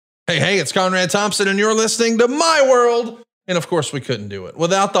Hey, it's Conrad Thompson, and you're listening to My World. And of course, we couldn't do it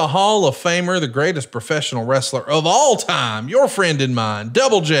without the Hall of Famer, the greatest professional wrestler of all time, your friend and mine,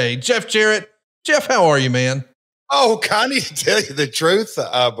 Double J, Jeff Jarrett. Jeff, how are you, man? Oh, Connie, to tell you the truth,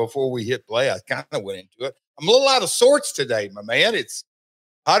 before we hit play, I kind of went into it. I'm a little out of sorts today, my man. It's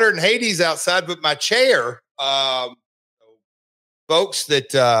hotter than Hades outside, but my chair, folks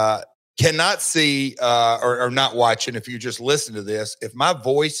that cannot see or not watching, if you just listen to this, if my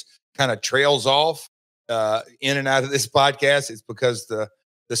voice kind of trails off in and out of this podcast, it's because the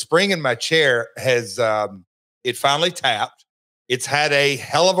spring in my chair has it finally tapped. It's had a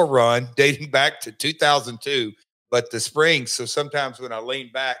hell of a run dating back to 2002, but the spring, so sometimes when I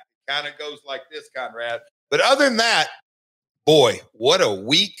lean back, it kind of goes like this, Conrad. But other than that, boy, what a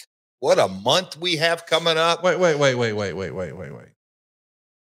week, what a month we have coming up. Wait.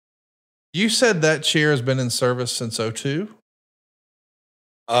 You said that chair has been in service since 02?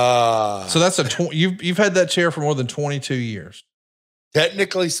 So that's you've had that chair for more than 22 years.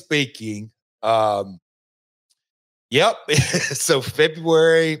 Technically speaking, yep. So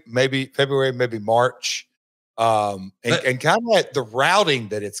February, maybe March, and kind of like the routing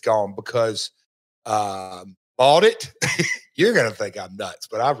that it's gone because bought it. You're gonna think I'm nuts,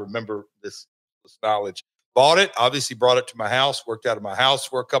 but I remember this knowledge. Bought it, obviously brought it to my house, worked out of my house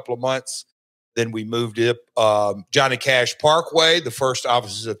for a couple of months. Then we moved it Johnny Cash Parkway, the first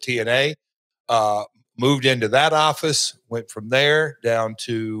offices of TNA. Moved into that office, went from there down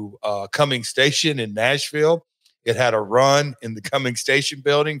to Cumming Station in Nashville. It had a run in the Cumming Station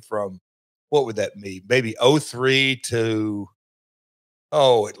building from, what would that be? Maybe 03 to,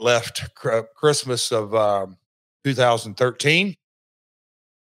 it left Christmas of 2013.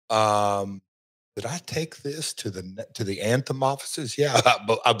 Did I take this to the Anthem offices? Yeah,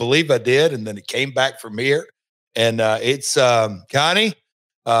 I believe I did. And then it came back from here. And it's Connie,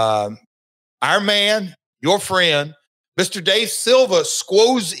 our man, your friend, Mr. Dave Silva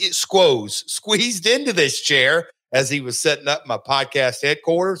squeezed into this chair as he was setting up my podcast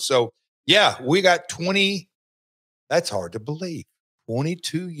headquarters. So yeah, we got 20. That's hard to believe.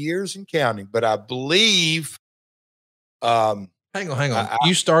 22 years and counting. But I believe Hang on.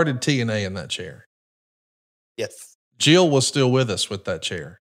 You started TNA in that chair. Yes. Jill was still with us with that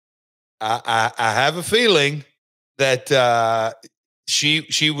chair. I have a feeling that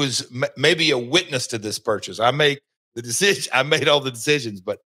she was maybe a witness to this purchase. I made the decision. I made all the decisions,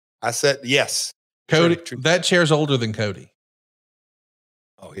 but I said yes. Cody, that chair's older than Cody.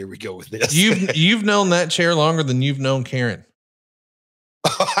 Oh, here we go with this. You've known that chair longer than you've known Karen.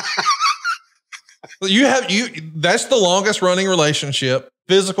 That's the longest running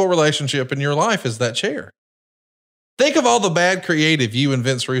physical relationship in your life is that chair. Think of all the bad creative you and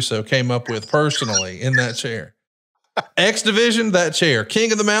Vince Russo came up with personally in that chair. X Division, that chair.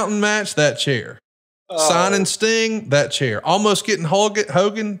 King of the Mountain match, that chair. Sign and Sting, that chair. Almost getting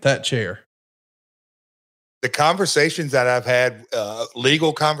Hogan, that chair. The conversations that I've had,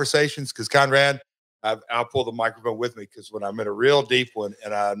 legal conversations, because Conrad, I'll pull the microphone with me because when I'm in a real deep one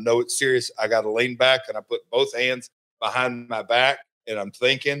and I know it's serious, I got to lean back and I put both hands behind my back and I'm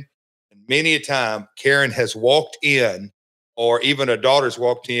thinking. And many a time, Karen has walked in or even a daughter's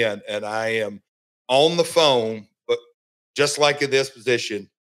walked in and I am on the phone, but just like in this position,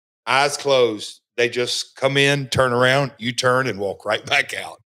 eyes closed, they just come in, turn around, you turn and walk right back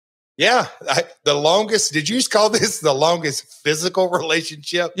out. Yeah. The longest, did you just call this the longest physical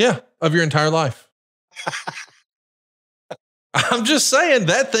relationship? Yeah. Of your entire life. I'm just saying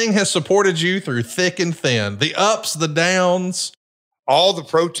that thing has supported you through thick and thin, the ups, the downs, all the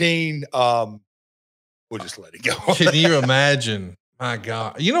protein. We'll just let it go. Can you imagine? My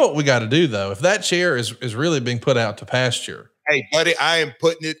God, you know what we got to do though? If that chair is really being put out to pasture. Hey buddy, I am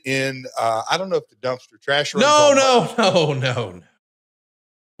putting it in, I don't know if the dumpster trash. No.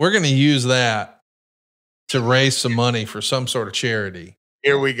 We're going to use that to raise some money for some sort of charity.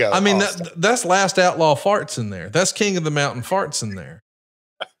 Here we go. I mean, that's Last Outlaw farts in there. That's King of the Mountain farts in there.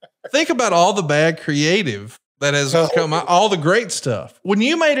 Think about all the bad creative that has come out, all the great stuff. When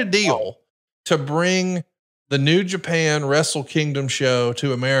you made a deal to bring the New Japan Wrestle Kingdom show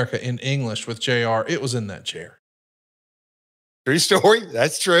to America in English with JR, it was in that chair. True story.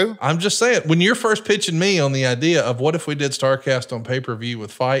 That's true. I'm just saying, when you're first pitching me on the idea of what if we did StarCast on pay-per-view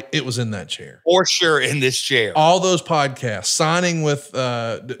with Fight, it was in that chair. For sure, in this chair. All those podcasts, signing with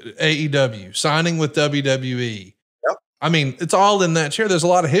AEW, signing with WWE. Yep. I mean, it's all in that chair. There's a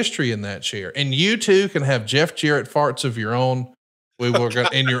lot of history in that chair. And you too can have Jeff Jarrett farts of your own. We were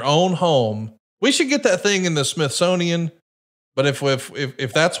going in your own home. We should get that thing in the Smithsonian But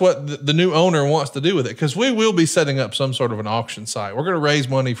if that's what the new owner wants to do with it, because we will be setting up some sort of an auction site. We're going to raise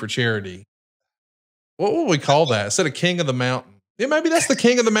money for charity. What will we call that? Instead of King of the Mountain? Yeah, maybe that's the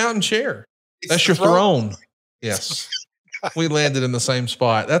King of the Mountain chair. That's your throne. Yes. We landed in the same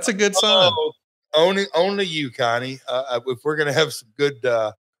spot. That's a good sign. Only you, Connie. If we're going to have some good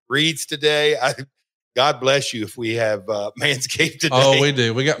reads today, God bless you if we have Manscaped today. Oh, we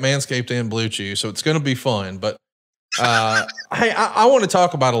do. We got Manscaped and Blue Chew, so it's going to be fun. But hey, I want to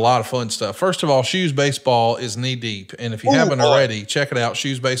talk about a lot of fun stuff. First of all, Shoes Baseball is knee deep. And if you haven't already, check it out,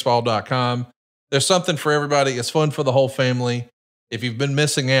 shoesbaseball.com. There's something for everybody. It's fun for the whole family. If you've been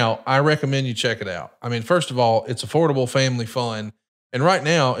missing out, I recommend you check it out. I mean, first of all, it's affordable family fun. And right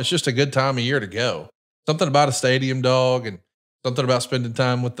now, it's just a good time of year to go. Something about a stadium dog and something about spending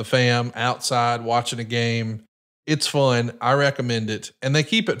time with the fam outside, watching a game. It's fun. I recommend it. And they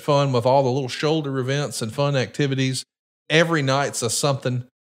keep it fun with all the little shoulder events and fun activities. Every night's a something.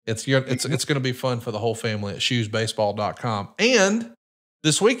 It's going to be fun for the whole family at shoesbaseball.com. And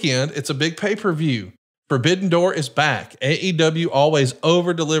this weekend, it's a big pay-per-view. Forbidden Door is back. AEW always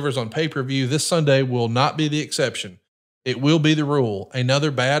over-delivers on pay-per-view. This Sunday will not be the exception. It will be the rule.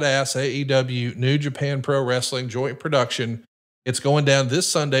 Another badass AEW New Japan Pro Wrestling joint production. It's going down this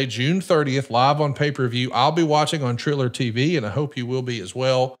Sunday, June 30th, live on pay-per-view. I'll be watching on Triller TV, and I hope you will be as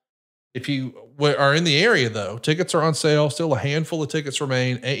well. If you are in the area, though, tickets are on sale. Still a handful of tickets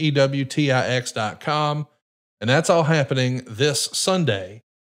remain. AEWTIX.com. And that's all happening this Sunday.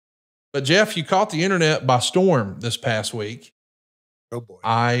 But Jeff, you caught the internet by storm this past week. Oh boy.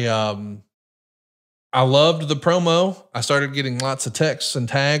 I loved the promo. I started getting lots of texts and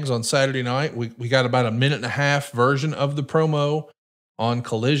tags on Saturday night. We got about a 1.5-minute version of the promo on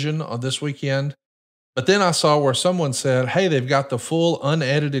Collision on this weekend. But then I saw where someone said, hey, they've got the full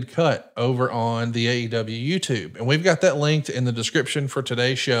unedited cut over on the AEW YouTube. And we've got that linked in the description for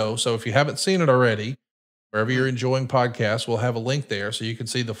today's show. So if you haven't seen it already, wherever you're enjoying podcasts, we'll have a link there so you can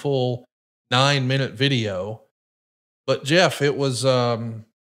see the full 9-minute video. But Jeff, it was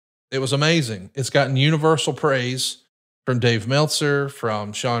amazing. It's gotten universal praise from Dave Meltzer,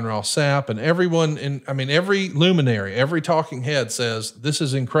 from Sean Ross Sapp, and everyone every luminary, every talking head says this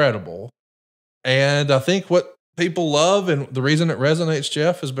is incredible. And I think what people love and the reason it resonates,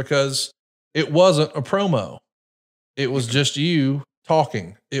 Jeff, is because it wasn't a promo. It was just you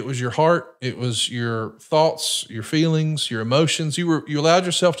talking. It was your heart. It was your thoughts, your feelings, your emotions. You allowed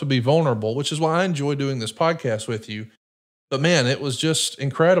yourself to be vulnerable, which is why I enjoy doing this podcast with you. But man, it was just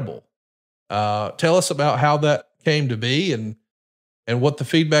incredible. Tell us about how that came to be and what the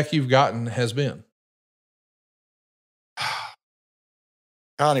feedback you've gotten has been.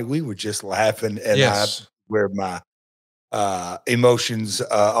 Connie, we were just laughing, and yes. I wear my emotions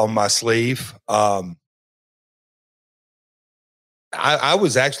on my sleeve. I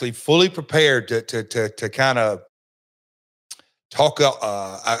was actually fully prepared to kind of talk.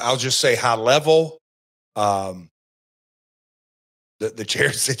 I'll just say high level. The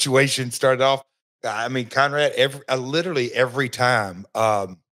chair situation started off. I mean, Conrad, literally every time.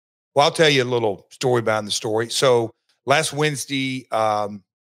 Well, I'll tell you a little story behind the story. So last Wednesday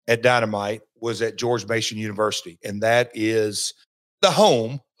at Dynamite was at George Mason University, and that is the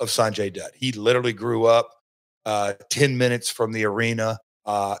home of Sanjay Dutt. He literally grew up 10 minutes from the arena.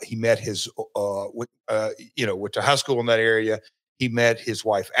 He met his, went to high school in that area. He met his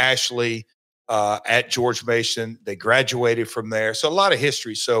wife, Ashley, at George Mason. They graduated from there. So a lot of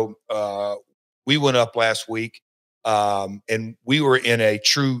history. So we went up last week and we were in a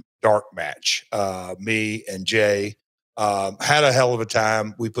true dark match. Me and Jay had a hell of a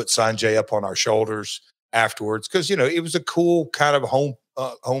time. We put Sanjay up on our shoulders afterwards because, it was a cool kind of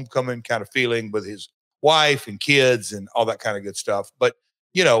homecoming kind of feeling with his wife and kids and all that kind of good stuff. But,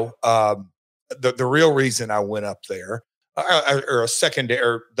 the real reason I went up there or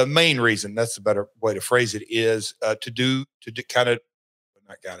the main reason, that's the better way to phrase it, is to do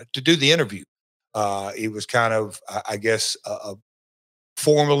the interview. It was kind of, I guess,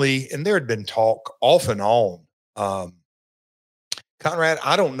 formally, and there had been talk off and on. Conrad,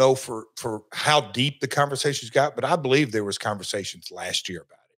 I don't know for how deep the conversations got, but I believe there was conversations last year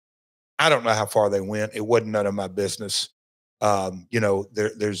about it. I don't know how far they went. It wasn't none of my business.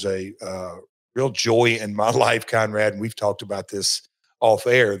 There's a real joy in my life, Conrad, and we've talked about this off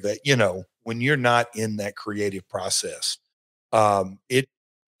air, that, when you're not in that creative process,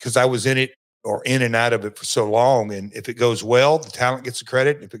 because I was in it or in and out of it for so long. And if it goes well, the talent gets the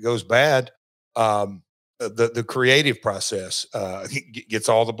credit. And if it goes bad, the creative process gets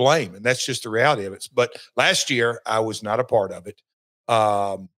all the blame. And that's just the reality of it. But last year I was not a part of it.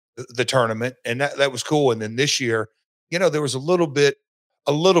 The tournament, and that was cool. And then this year, there was a little bit,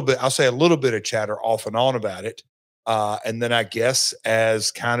 I'll say a little bit of chatter off and on about it. And then I guess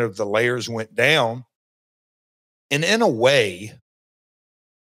as kind of the layers went down, and in a way,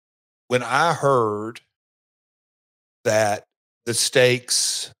 when I heard that the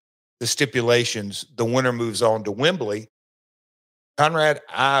stakes, the stipulations, the winner moves on to Wembley, Conrad,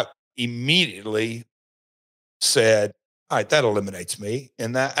 I immediately said, all right, that eliminates me.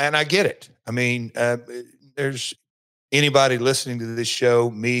 And I get it. I mean, there's anybody listening to this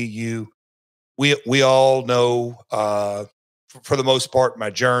show, me, you, we all know, for the most part, my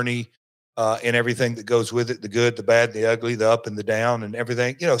journey, and everything that goes with it, the good, the bad, the ugly, the up and the down and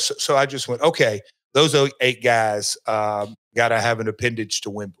everything, so I just went, okay, those 8 guys, got to have an appendage to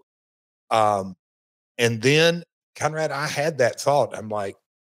Wembley. And then Conrad, I had that thought. I'm like,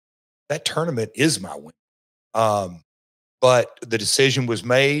 that tournament is my win. But the decision was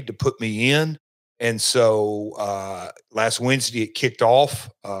made to put me in. And so last Wednesday, it kicked off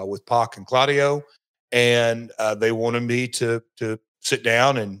with Pac and Claudio. And they wanted me to sit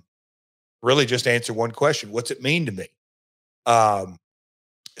down and really just answer one question. What's it mean to me?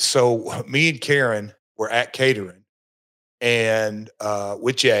 So me and Karen were at catering and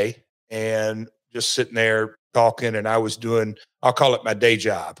with Jay and just sitting there talking. And I was doing, I'll call it my day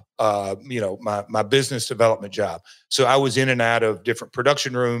job, my business development job. So I was in and out of different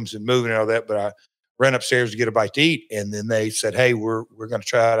production rooms and moving and all that, but I ran upstairs to get a bite to eat. And then they said, hey, we're going to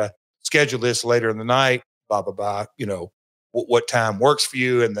try to schedule this later in the night, blah, blah, blah, what time works for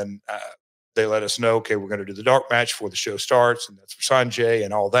you. And then they let us know, okay, we're going to do the dark match before the show starts. And that's for Sanjay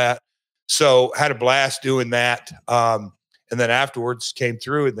and all that. So had a blast doing that. And then afterwards came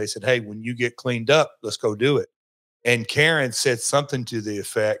through and they said, hey, when you get cleaned up, let's go do it. And Karen said something to the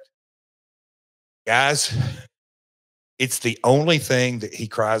effect, guys, it's the only thing that he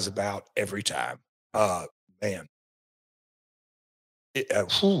cries about every time. Man.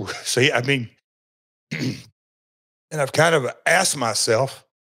 See, I mean, and I've kind of asked myself,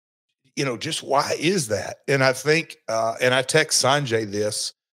 just why is that? And I think, and I text Sanjay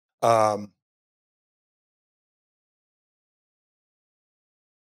this, I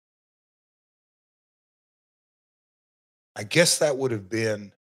guess that would have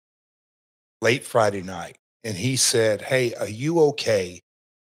been late Friday night. And he said, hey, are you okay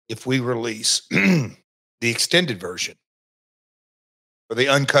if we release the extended version or the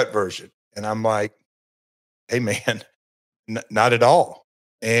uncut version? And I'm like, hey, man, not at all.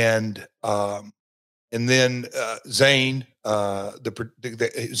 And then Zane,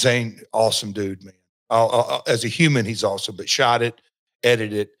 Zane, awesome dude, man. As a human, he's awesome, but shot it,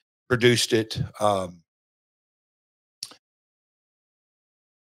 edited it, produced it.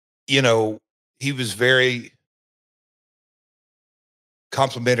 He was very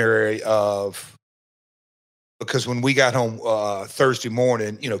complimentary because when we got home Thursday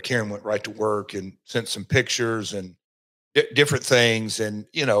morning, Karen went right to work and sent some pictures and different things. And,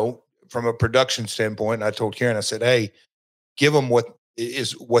 from a production standpoint, I told Karen, I said, hey, give them what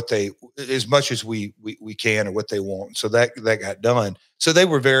they, as much as we can or what they want. So that got done. So they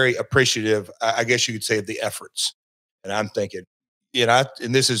were very appreciative, I guess you could say, of the efforts. And I'm thinking,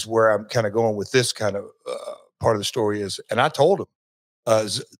 and this is where I'm kind of going with this kind of part of the story is, and I told them,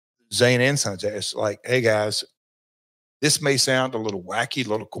 Zane and Sanjay, it's like, hey guys, this may sound a little wacky, a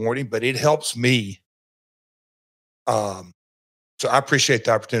little corny, but it helps me. So I appreciate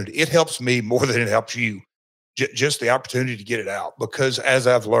the opportunity. It helps me more than it helps you. Just the opportunity to get it out, because as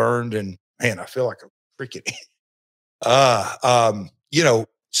I've learned, and man, I feel like a freaking,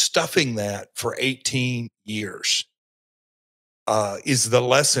 stuffing that for 18 years is the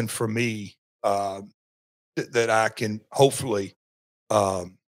lesson for me that I can hopefully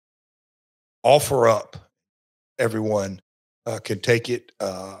offer up. Everyone can take it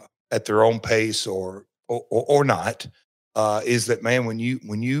at their own pace or not. Is that, man, when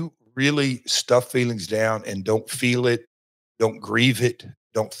you really stuff feelings down and don't feel it, don't grieve it,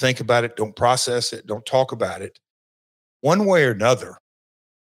 don't think about it, don't process it, don't talk about it, one way or another,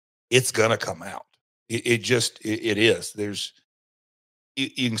 it's gonna come out. It is.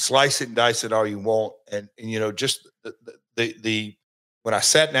 You can slice it and dice it all you want, and just the when I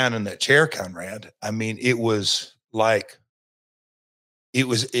sat down in that chair, Conrad, I mean, it was like it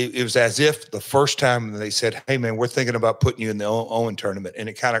was as if the first time they said, hey man, we're thinking about putting you in the Owen tournament. And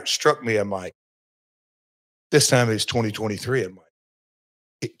it kind of struck me. I'm like, this time it's 2023. I'm like,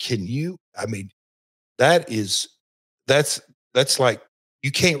 can you, I mean, that's like,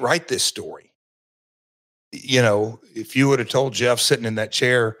 you can't write this story. If you would have told Jeff sitting in that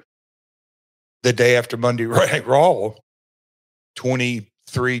chair the day after Monday Night Raw,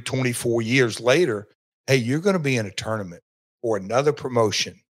 23, 24 years later, hey, you're going to be in a tournament for another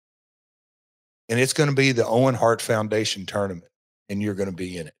promotion, and it's going to be the Owen Hart Foundation tournament, and you're going to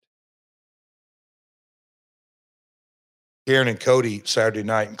be in it. Karen and Cody Saturday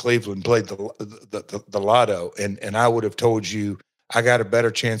night in Cleveland played the lotto, and I would have told you I got a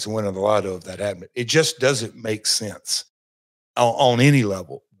better chance of winning the lotto if that happened. It just doesn't make sense on any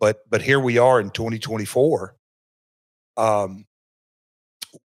level. But here we are in 2024,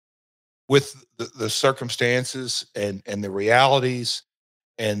 with the circumstances and the realities,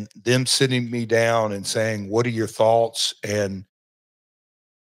 and them sitting me down and saying, "What are your thoughts?" And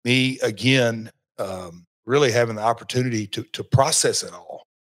me again. Really having the opportunity to process it all.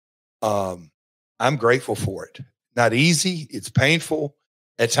 I'm grateful for it. Not easy. It's painful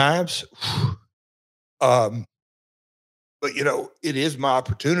at times. But it is my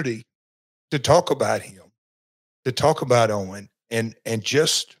opportunity to talk about him, to talk about Owen, and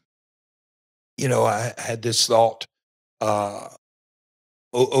just, I had this thought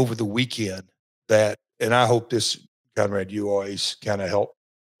over the weekend that, and I hope this, Conrad, you always kind of help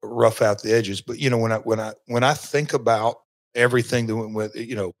rough out the edges. But when I think about everything that went with,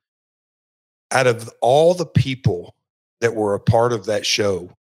 out of all the people that were a part of that show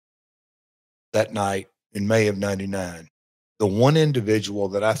that night in May of '99, the one individual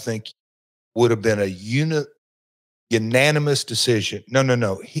that I think would have been a unanimous decision.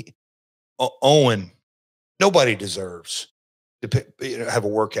 No. Owen, nobody deserves to have a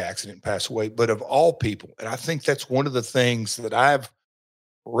work accident and pass away, but of all people. And I think that's one of the things that I've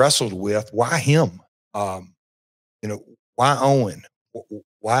wrestled with. Why him? Why Owen?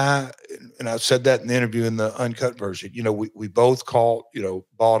 Why? And I've said that in the interview in the uncut version. We both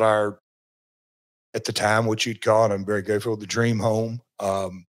bought our, at the time, what you'd call, and I'm very grateful, the dream home.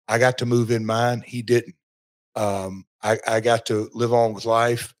 I got to move in mine. He didn't. I got to live on with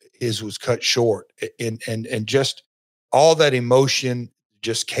life. His was cut short, and just all that emotion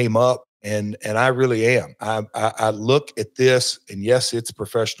just came up. And I really am. I look at this, and yes, it's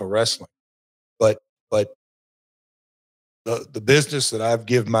professional wrestling, but the business that I've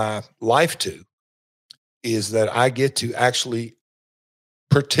given my life to is that I get to actually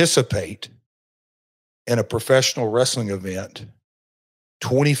participate in a professional wrestling event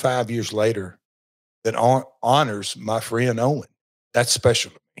 25 years later that honors my friend Owen. That's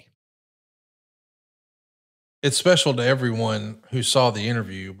special to me. It's special to everyone who saw the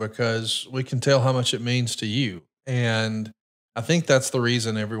interview because we can tell how much it means to you. And I think that's the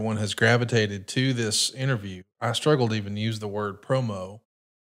reason everyone has gravitated to this interview. I struggle to even use the word promo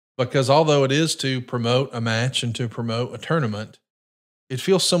because although it is to promote a match and to promote a tournament, it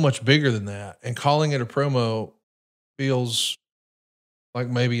feels so much bigger than that. And calling it a promo feels like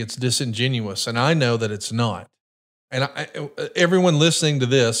maybe it's disingenuous. And I know that it's not. And everyone listening to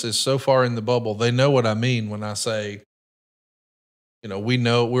this is so far in the bubble. They know what I mean when I say, we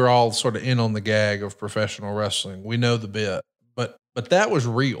know we're all sort of in on the gag of professional wrestling. We know the bit, but that was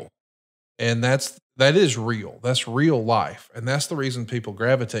real. And that is real. That's real life. And that's the reason people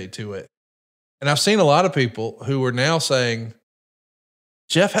gravitate to it. And I've seen a lot of people who are now saying,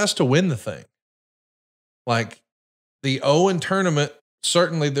 Jeff has to win the thing. Like the Owen tournament,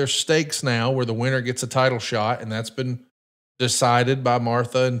 certainly there's stakes now where the winner gets a title shot, and that's been decided by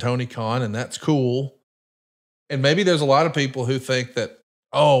Martha and Tony Khan, and that's cool. And maybe there's a lot of people who think that,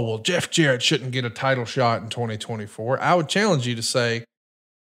 oh, well, Jeff Jarrett shouldn't get a title shot in 2024. I would challenge you to say,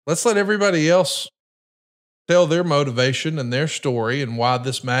 let's let everybody else tell their motivation and their story and why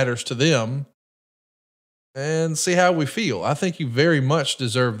this matters to them and see how we feel. I think you very much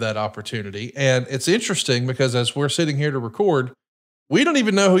deserve that opportunity. And it's interesting because as we're sitting here to record, we don't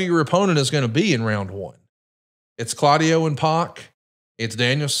even know who your opponent is going to be in round one. It's Claudio and Pac. It's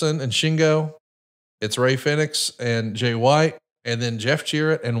Danielson and Shingo. It's Ray Phoenix and Jay White, and then Jeff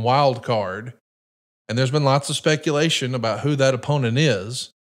Jarrett and Wild Card. And there's been lots of speculation about who that opponent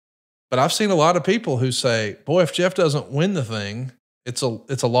is. But I've seen a lot of people who say, boy, if Jeff doesn't win the thing, it's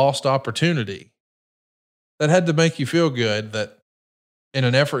a lost opportunity. That had to make you feel good that in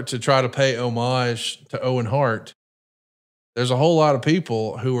an effort to try to pay homage to Owen Hart, there's a whole lot of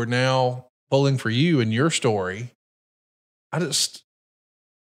people who are now pulling for you in your story.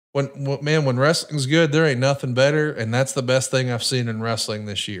 When wrestling's good, there ain't nothing better. And that's the best thing I've seen in wrestling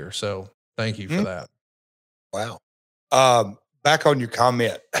this year. So thank you for that. Wow. Back on your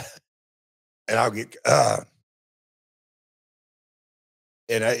comment and I'll get, and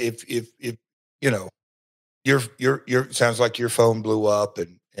if your sounds like your phone blew up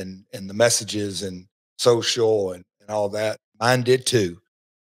and the messages and social and all that, mine did too.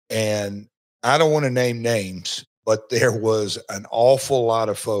 And I don't want to name names, but there was an awful lot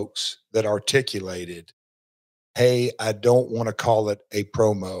of folks that articulated, hey, I don't want to call it a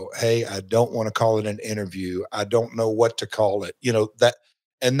promo. Hey, I don't want to call it an interview. I don't know what to call it.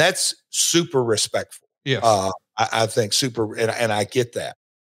 And that's super respectful. Yes. I think super, and I get that.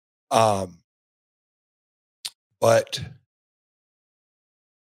 But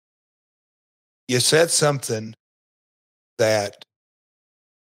you said something that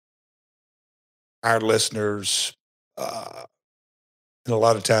our listeners, and a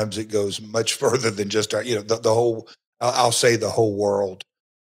lot of times it goes much further than just our, the whole, I'll say the whole world,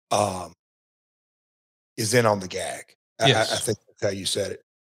 is in on the gag. Yes. I think that's how you said it.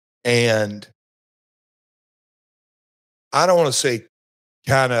 And I don't want to say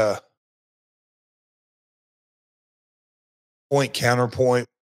kind of counterpoint,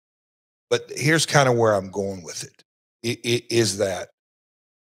 but here's kind of where I'm going with it. It is that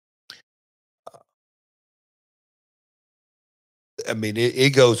I mean,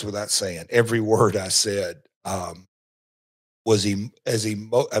 it goes without saying. Every word I said was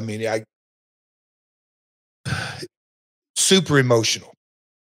super emotional,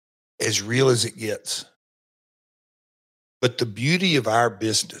 as real as it gets. But the beauty of our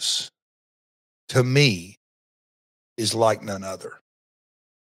business, to me, is like none other.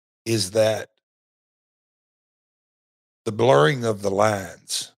 Is that the blurring of the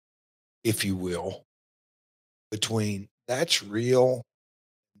lines, if you will, between that's real,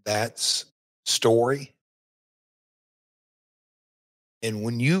 that's story. And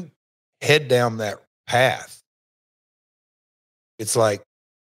when you head down that path, it's like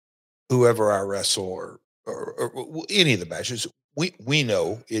whoever I wrestle or any of the matches, we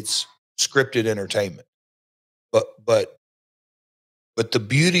know it's scripted entertainment. But the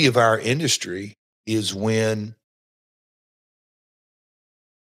beauty of our industry is when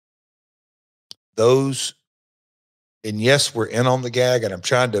those, and yes, we're in on the gag, and I'm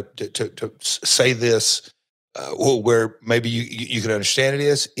trying to say this where maybe you can understand it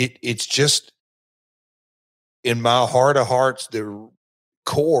is. It's just in my heart of hearts, the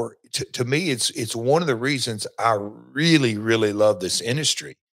core to me, it's one of the reasons I really, really love this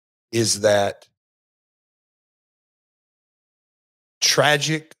industry is that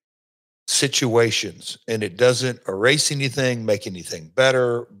tragic situations, and it doesn't erase anything, make anything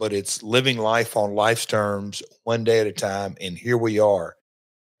better, but it's living life on life's terms, one day at a time. And here we are.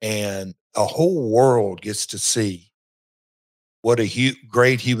 And a whole world gets to see what a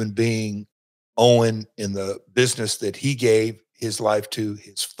great human being Owen, in the business that he gave his life to,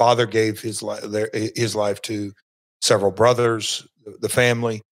 his father gave his life to, several brothers, the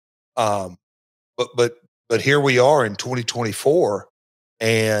family. But here we are in 2024,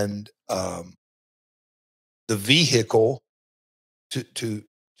 and the vehicle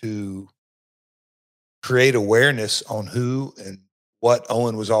to create awareness on who and what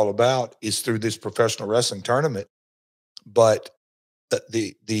Owen was all about is through this professional wrestling tournament. But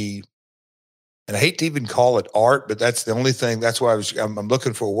the and I hate to even call it art, but that's the only thing. That's why I'm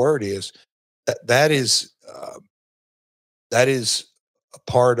looking for a word is that is a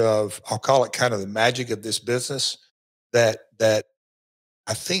part of, I'll call it kind of the magic of this business that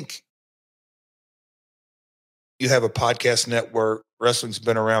I think you have a podcast network. Wrestling's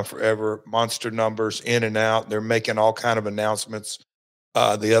been around forever, monster numbers in and out. They're making all kind of announcements.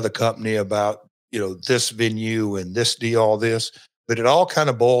 The other company about, this venue and this deal, all this, but it all kind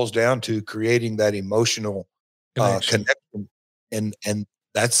of boils down to creating that emotional connection. And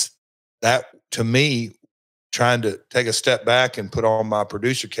that's that to me, trying to take a step back and put on my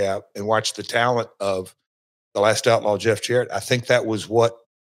producer cap and watch the talent of the Last Outlaw, Jeff Jarrett. I think that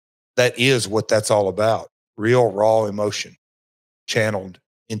is what that's all about. Real raw emotion channeled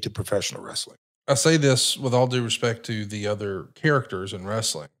into professional wrestling. I say this with all due respect to the other characters in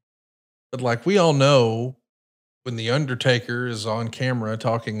wrestling, but like we all know, when the Undertaker is on camera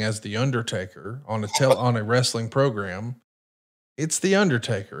talking as the Undertaker on a wrestling program, it's the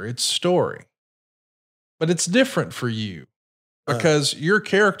Undertaker, it's story. But it's different for you because your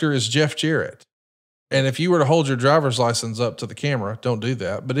character is Jeff Jarrett. And if you were to hold your driver's license up to the camera, don't do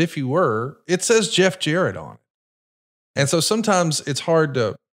that. But if you were, it says Jeff Jarrett on it. And so sometimes it's hard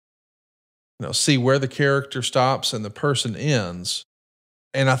to, see where the character stops and the person ends.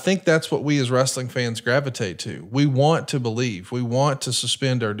 And I think that's what we as wrestling fans gravitate to. We want to believe. We want to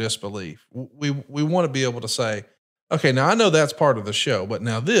suspend our disbelief. We want to be able to say, okay, now I know that's part of the show, but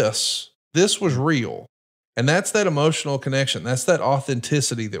now this was real. And that's that emotional connection. That's that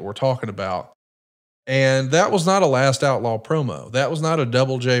authenticity that we're talking about. And that was not a Last Outlaw promo. That was not a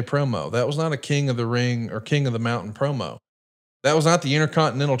Double J promo. That was not a King of the Ring or King of the Mountain promo. That was not the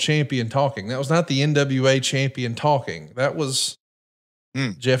Intercontinental Champion talking. That was not the NWA Champion talking. That was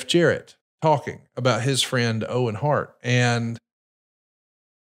Jeff Jarrett talking about his friend Owen Hart. And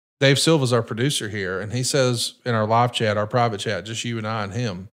Dave Silva's our producer here, and he says in our live chat, our private chat, just you and I and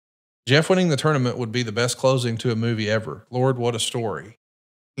him, Jeff winning the tournament would be the best closing to a movie ever. Lord, what a story.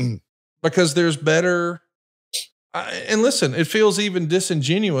 Because there's better. And listen, it feels even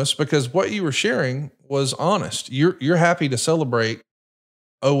disingenuous because what you were sharing was honest. You're happy to celebrate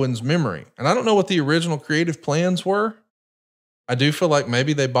Owen's memory. And I don't know what the original creative plans were. I do feel like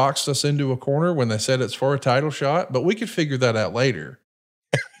maybe they boxed us into a corner when they said it's for a title shot, but we could figure that out later.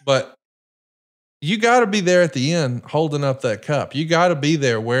 But you got to be there at the end holding up that cup. You got to be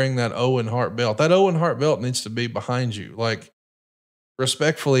there wearing that Owen Hart belt. That Owen Hart belt needs to be behind you. Like,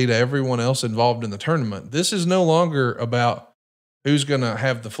 respectfully to everyone else involved in the tournament, this is no longer about who's going to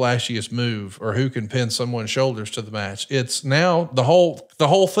have the flashiest move or who can pin someone's shoulders to the match. It's now the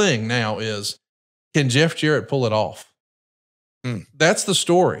whole thing now is, can Jeff Jarrett pull it off? That's the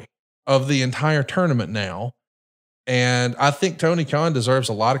story of the entire tournament now. And I think Tony Khan deserves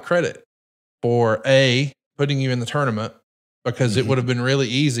a lot of credit for putting you in the tournament, because it would have been really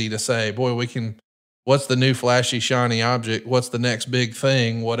easy to say, boy, what's the new flashy, shiny object? What's the next big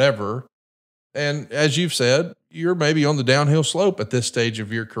thing? Whatever. And as you've said, you're maybe on the downhill slope at this stage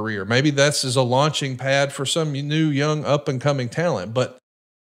of your career. Maybe this is a launching pad for some new, young, up and coming talent, but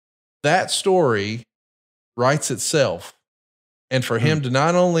that story writes itself. And for him to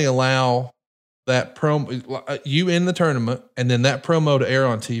not only allow that promo, you in the tournament, and then that promo to air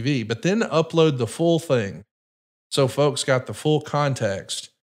on TV, but then upload the full thing, so folks got the full context.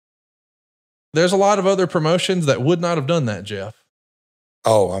 There's a lot of other promotions that would not have done that, Jeff.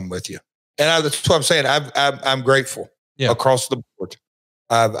 Oh, I'm with you. And that's what I'm saying. I'm grateful across the board.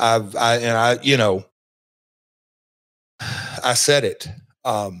 I said it,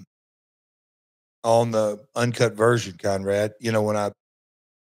 on the uncut version, Conrad, when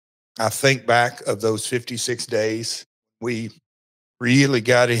I think back of those 56 days, we really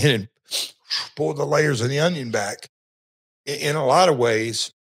got in and pulled the layers of the onion back. In a lot of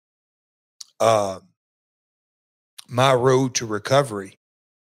ways, my road to recovery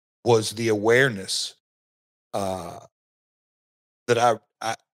was the awareness that I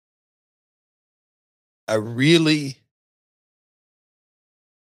really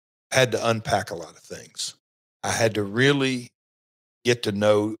had to unpack a lot of things. I had to really get to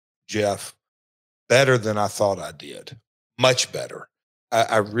know Jeff better than I thought I did, much better.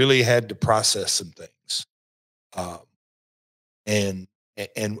 I really had to process some things. And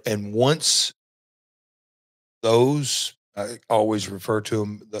once those, I always refer to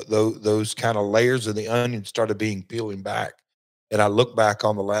them, those kind of layers of the onion started peeling back. And I look back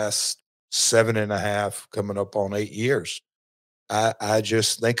on the last 7.5, coming up on 8 years. I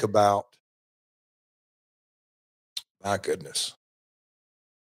just think about, my goodness,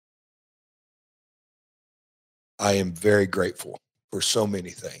 I am very grateful for so many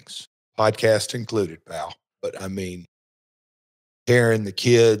things, podcast included, pal. But I mean, Karen, the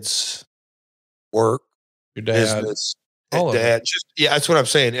kids, work, your dad, business, dad, that's what I'm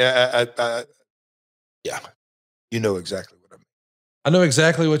saying. Yeah, you know exactly what I mean. I know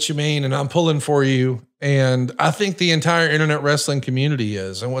exactly what you mean, and I'm pulling for you. And I think the entire internet wrestling community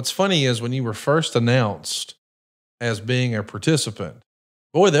is. And what's funny is when you were first announced as being a participant,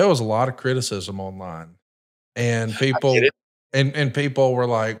 boy, there was a lot of criticism online, and people, and people were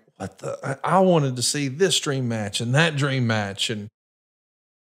like, I wanted to see this dream match and that dream match. And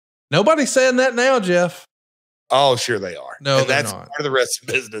nobody's saying that now, Jeff. Oh, sure they are. No, and that's not part of the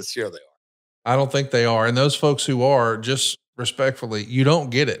wrestling business. Sure they are. I don't think they are. And those folks who are, just respectfully, you don't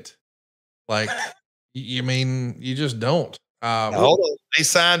get it. Like, you mean, you just don't. Hold on. They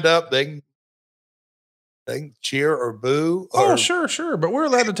signed up. They can cheer or boo. Oh, sure. But we're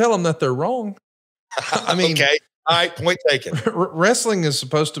allowed to tell them that they're wrong. I mean, okay. All right. Point taken. Wrestling is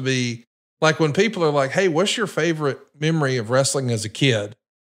supposed to be like, when people are like, hey, what's your favorite memory of wrestling as a kid?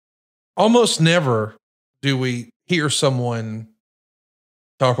 Almost never do we hear someone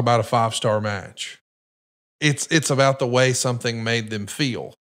talk about a 5-star match. It's about the way something made them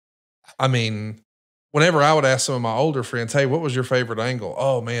feel. I mean, whenever I would ask some of my older friends, hey, what was your favorite angle?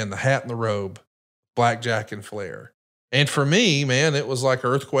 Oh man, the hat and the robe, Blackjack and Flair. And for me, man, it was like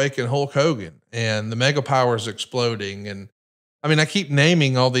Earthquake and Hulk Hogan and the Mega Powers exploding. And I mean, I keep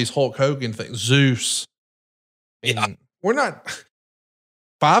naming all these Hulk Hogan things, Zeus. And we're not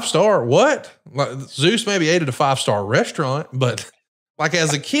 5-star. What? Like, Zeus maybe ate at a 5-star restaurant, but like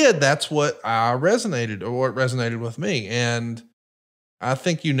as a kid, that's what I resonated, or what resonated with me. And I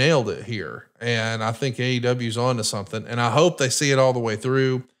think you nailed it here. And I think AEW's on to something. And I hope they see it all the way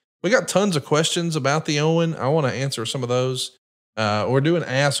through. We got tons of questions about the Owen. I want to answer some of those. We're doing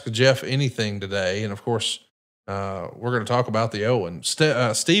Ask Jeff Anything today. And of course, we're going to talk about the Owen.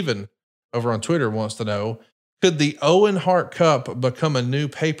 Steven over on Twitter wants to know, could the Owen Hart Cup become a new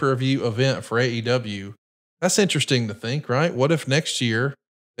pay-per-view event for AEW? That's interesting to think, right? What if next year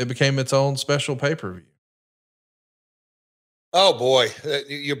it became its own special pay-per-view? Oh boy,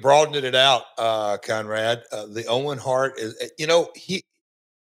 you broadened it out, Conrad. The Owen Hart is,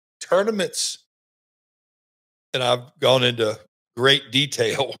 tournaments, and I've gone into great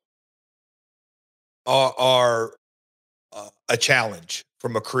detail, are a challenge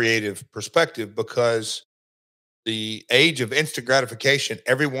from a creative perspective because the age of instant gratification,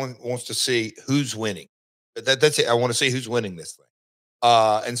 everyone wants to see who's winning. That's it. I want to see who's winning this thing.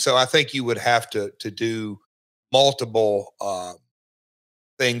 And so I think you would have to do multiple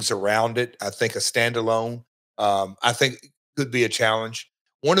things around it. I think a standalone, I think could be a challenge.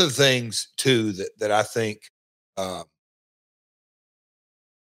 One of the things too that I think,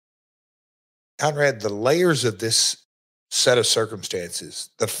 Conrad, the layers of this set of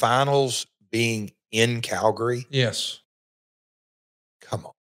circumstances, the finals being in Calgary. Yes. Come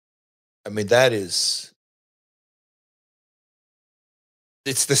on. I mean, it's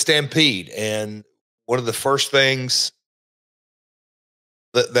the Stampede. And one of the first things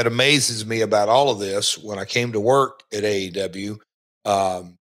that amazes me about all of this, when I came to work at AEW,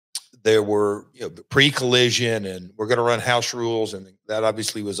 there were pre-collision, and we're going to run house rules, and that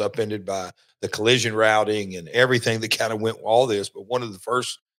obviously was upended by the collision routing and everything that kind of went with all this. But one of the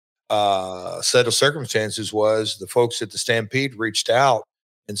first set of circumstances was the folks at the Stampede reached out,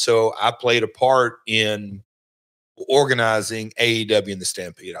 and so I played a part in organizing AEW and the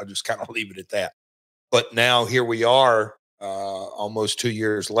Stampede. I'll just kind of leave it at that. But now here we are, almost 2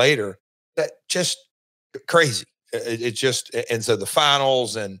 years later. That just crazy. It just, and so the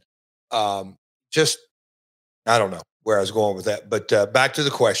finals and just, I don't know where I was going with that, but back to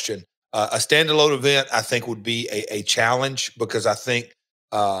the question. A standalone event, I think, would be a challenge because I think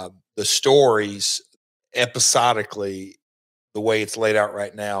the stories episodically, the way it's laid out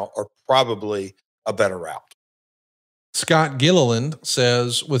right now, are probably a better route. Scott Gilliland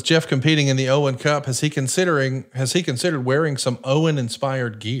says, with Jeff competing in the Owen Cup, has he considered wearing some Owen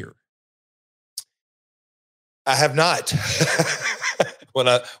inspired gear? I have not. When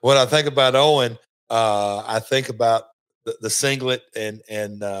I think about Owen, I think about the singlet, and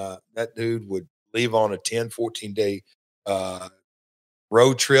that dude would leave on a 10-14 day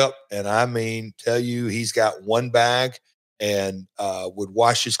road trip. And I mean, tell you, he's got one bag and would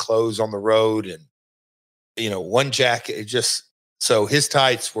wash his clothes on the road, and one jacket. So his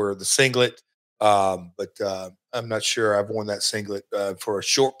tights were the singlet. But I'm not sure I've worn that singlet for a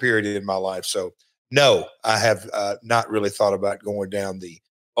short period in my life. So no, I have not really thought about going down the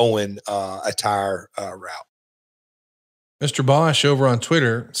Owen attire route. Mr. Bosch over on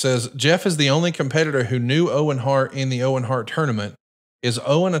Twitter says, Jeff is the only competitor who knew Owen Hart in the Owen Hart tournament. Is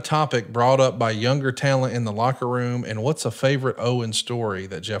Owen a topic brought up by younger talent in the locker room? And what's a favorite Owen story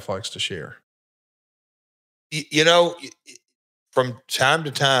that Jeff likes to share? From time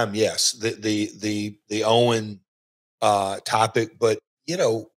to time, yes, the Owen topic, but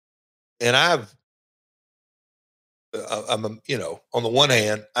and I'm on the one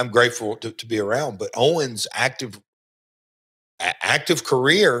hand, I'm grateful to be around, but Owen's active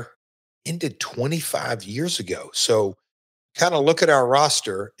career ended 25 years ago. So kind of look at our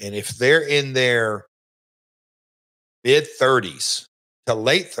roster, and if they're in their mid 30s to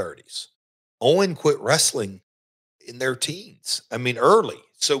late 30s, Owen quit wrestling in their teens. I mean, early.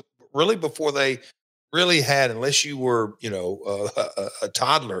 So really before they really had, unless you were, a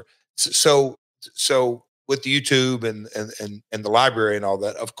toddler. So with YouTube and the library and all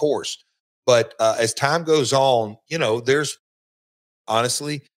that, of course. But as time goes on, there's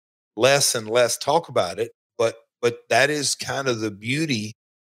honestly less and less talk about it. But that is kind of the beauty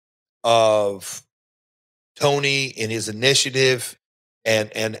of Tony and his initiative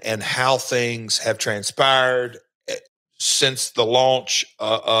and how things have transpired since the launch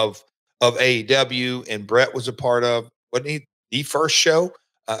of AEW, and Brett was a part of, wasn't he, the first show?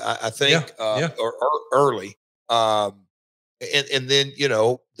 I think, or early. And then,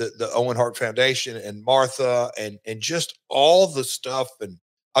 the Owen Hart Foundation and Martha and just all the stuff. And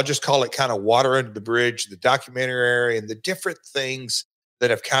I'll just call it kind of water under the bridge, the documentary area and the different things that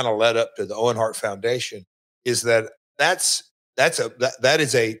have kind of led up to the Owen Hart Foundation. Is that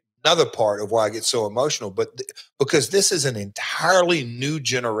is another part of why I get so emotional, but because this is an entirely new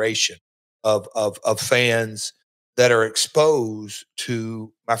generation of fans that are exposed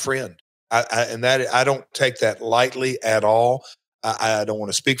to my friend. And that I don't take that lightly at all. I don't want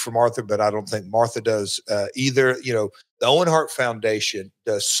to speak for Martha, but I don't think Martha does either. You know, the Owen Hart Foundation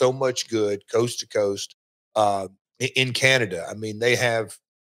does so much good coast to coast in Canada. I mean,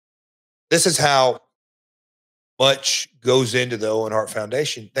 this is how much goes into the Owen Hart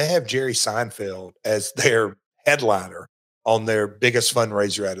Foundation. They have Jerry Seinfeld as their headliner on their biggest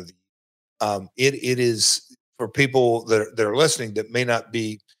fundraiser out of the year. It is for people that are listening that may not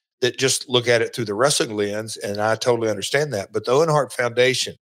be, that just look at it through the wrestling lens, and I totally understand that. But the Owen Hart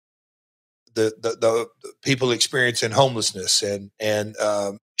Foundation, the people experiencing homelessness and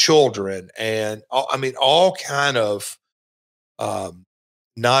children, and all kind of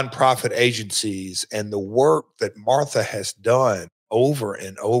nonprofit agencies, and the work that Martha has done over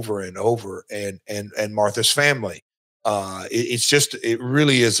and over and over, and Martha's family. It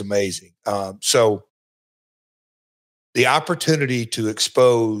really is amazing. So the opportunity to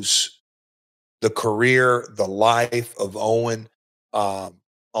expose the career, the life of Owen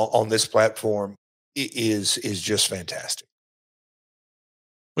on this platform is just fantastic.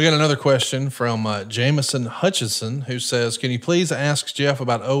 We got another question from Jameson Hutchison, who says, "Can you please ask Jeff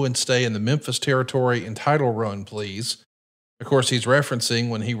about Owen's stay in the Memphis territory and title run, please?" Of course, he's referencing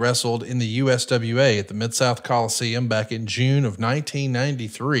when he wrestled in the USWA at the Mid-South Coliseum back in June of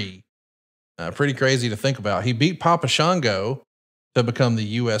 1993. Pretty crazy to think about. He beat Papa Shango to become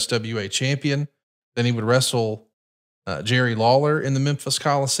the USWA champion. Then he would wrestle Jerry Lawler in the Memphis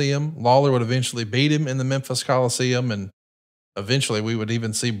Coliseum. Lawler would eventually beat him in the Memphis Coliseum, and eventually we would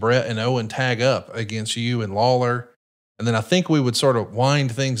even see Brett and Owen tag up against you and Lawler. And then I think we would sort of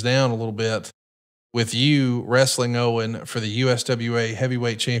wind things down a little bit with you wrestling Owen for the USWA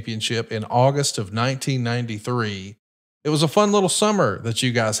Heavyweight Championship in August of 1993. It was a fun little summer that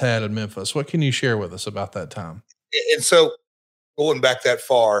you guys had in Memphis. What can you share with us about that time? And so going back that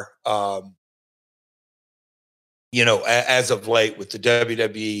far, as of late with the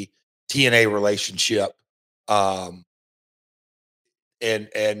WWE TNA relationship, and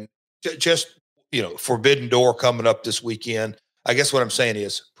just, Forbidden Door coming up this weekend. I guess what I'm saying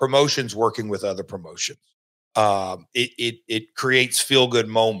is promotions working with other promotions. It creates feel good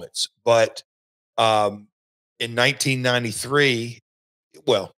moments. But in 1993,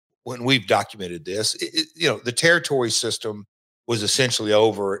 well, when we've documented this, the territory system was essentially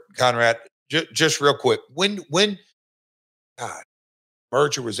over. Conrad, just real quick, when God,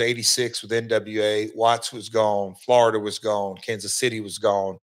 merger was 86 with NWA, Watts was gone, Florida was gone, Kansas City was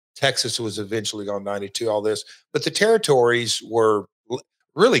gone, Texas was eventually gone, 92, all this. But the territories were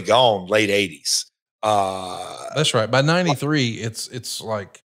really gone late 80s. That's right. By 93, it's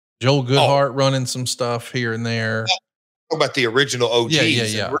like Joel Goodhart running some stuff here and there. About the original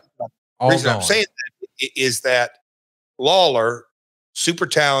OGs. Yeah. The reason I'm saying that is that Lawler, super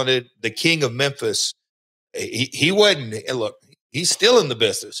talented, the king of Memphis, he wasn't, and look, he's still in the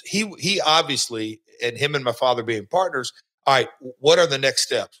business. He obviously, and him and my father being partners, all right, what are the next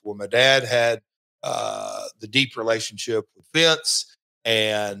steps? Well, my dad had the deep relationship with Vince,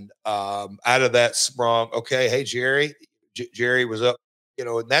 and out of that sprung, okay, hey, Jerry was up,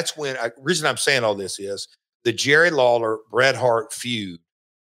 and that's when, reason I'm saying all this is the Jerry Lawler, Bret Hart feud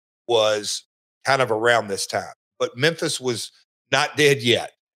was kind of around this time, but Memphis was not dead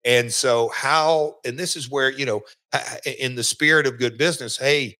yet. And so and this is where, in the spirit of good business,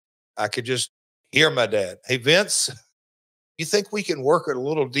 hey, I could just hear my dad. Hey, Vince, you think we can work a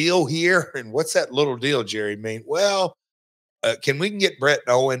little deal here? And what's that little deal, Jerry, mean? Well, can we get Brett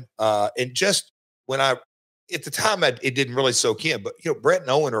and Owen? And just at the time, it didn't really soak in, but, Brett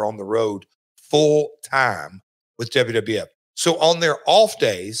and Owen are on the road full time with WWF. So on their off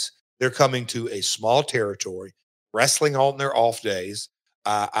days, they're coming to a small territory, wrestling on their off days.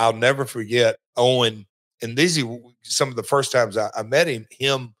 I'll never forget Owen, and these are some of the first times I met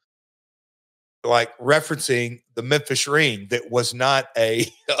him like referencing the Memphis ring that was not a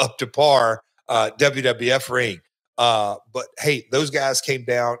up to par WWF ring. But hey, those guys came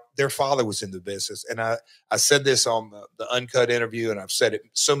down. Their father was in the business. And I said this on the Uncut interview, and I've said it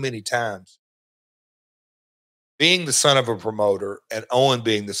so many times. Being the son of a promoter and Owen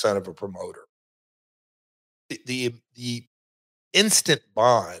being the son of a promoter, the instant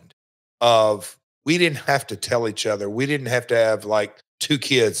bond of, we didn't have to tell each other. We didn't have to have like two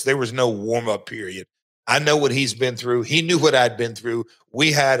kids. There was no warm up period. I know what he's been through. He knew what I'd been through.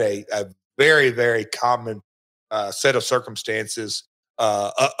 We had a very, very common set of circumstances,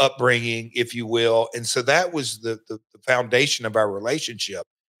 upbringing, if you will. And so that was the foundation of our relationship.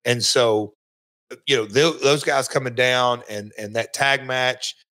 And so, those guys coming down and that tag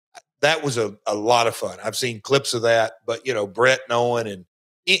match, that was a lot of fun. I've seen clips of that, but Brett and Owen, and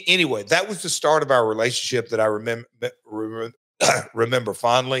anyway, that was the start of our relationship that I remember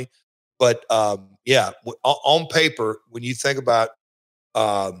fondly. But yeah, on paper, when you think about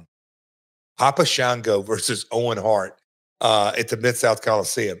Papa Shango versus Owen Hart at the Mid-South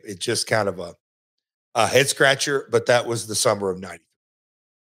Coliseum, it's just kind of a head scratcher. But that was the summer of '90.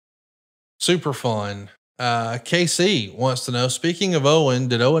 Super fun. KC wants to know, speaking of Owen,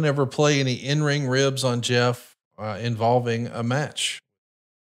 did Owen ever play any in-ring ribs on Jeff involving a match?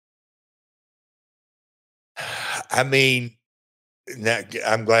 I mean, now,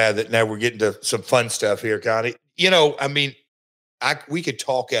 I'm glad that now we're getting to some fun stuff here, Connie. I mean, we could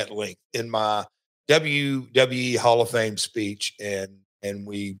talk at length in my WWE Hall of Fame speech, and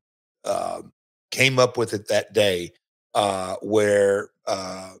we came up with it that day where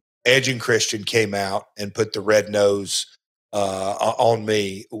Edge and Christian came out and put the red nose on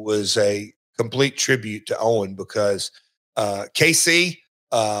me. Was a complete tribute to Owen, because KC,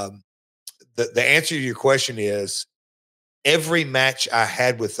 the answer to your question is, every match I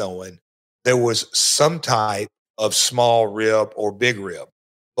had with Owen, there was some type of small rib or big rib.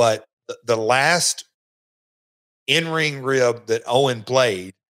 But the last in-ring rib that Owen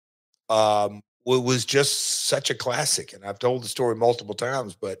played was just such a classic. And I've told the story multiple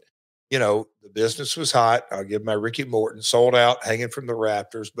times, but the business was hot. I'll give my Ricky Morton, sold out, hanging from the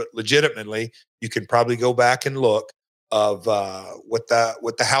rafters. But legitimately, you can probably go back and look of what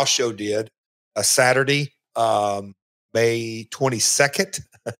the house show did. A Saturday, May 22nd,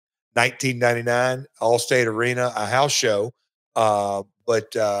 1999, Allstate Arena, a house show.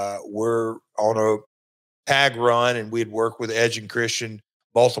 But we're on a tag run, and we'd worked with Edge and Christian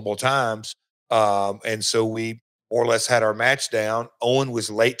multiple times. And so we more or less had our match down. Owen was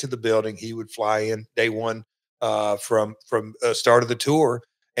late to the building. He would fly in day one from start of the tour,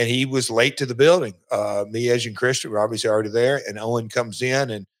 and he was late to the building. Me, Edge, and Christian were obviously already there, and Owen comes in,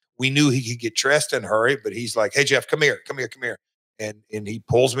 and we knew he could get dressed in a hurry, but he's like, "Hey, Jeff, come here. And he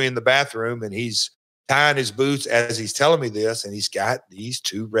pulls me in the bathroom, and he's tying his boots as he's telling me this, and he's got these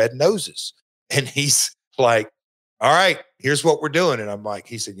two red noses. And he's like, "All right, here's what we're doing." And I'm like,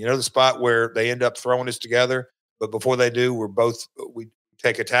 he said, the spot where they end up throwing us together, but before they do, we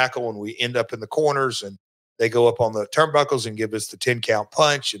take a tackle and we end up in the corners, and they go up on the turnbuckles and give us the 10 count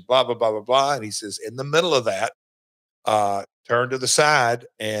punch and blah, blah, blah, blah, blah. And he says, in the middle of that, turn to the side,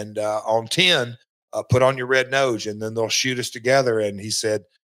 and on 10, put on your red nose, and then they'll shoot us together. And he said,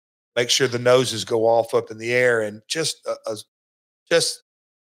 make sure the noses go off up in the air. And just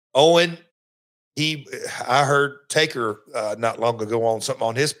Owen, I heard Taker not long ago on something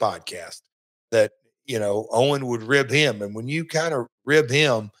on his podcast that, Owen would rib him. And when you kind of rib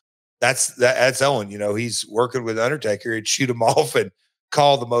him, that's Owen. He's working with Undertaker. He'd shoot him off and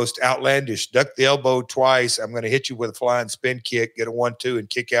call the most outlandish, duck the elbow twice. I'm going to hit you with a flying spin kick, get a 1-2 and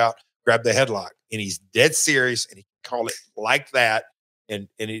kick out, grab the headlock. And he's dead serious, and he can call it like that.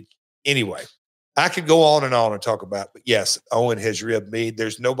 Anyway, I could go on and talk about, but yes, Owen has ribbed me.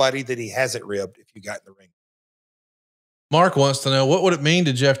 There's nobody that he hasn't ribbed if you got in the ring. Mark wants to know, what would it mean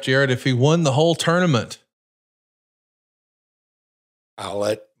to Jeff Jarrett if he won the whole tournament? I'll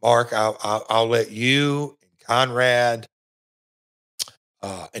let Mark, I'll let you and Conrad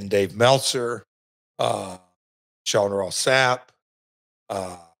and Dave Meltzer, Sean Ross Sapp,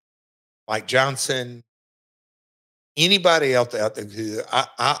 Mike Johnson, anybody else out there who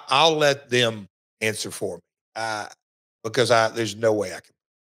I'll let them answer for me. Because there's no way I can.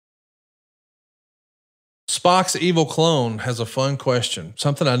 Spock's evil clone has a fun question,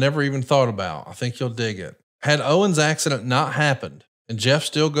 something I never even thought about. I think you'll dig it. Had Owen's accident not happened and Jeff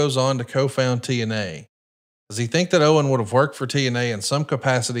still goes on to co-found TNA, does he think that Owen would have worked for TNA in some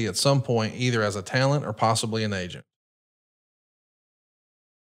capacity at some point, either as a talent or possibly an agent?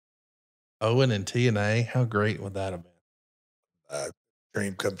 Owen and TNA, how great would that have been?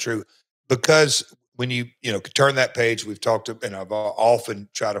 Dream come true. Because when you turn that page, we've talked, and I've often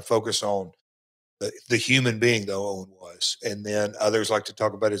tried to focus on the human being that Owen was, and then others like to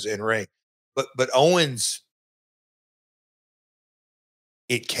talk about his in-ring. But Owen's,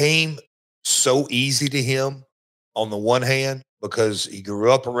 it came so easy to him on the one hand, because he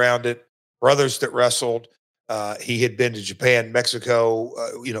grew up around it, brothers that wrestled. He had been to Japan, Mexico,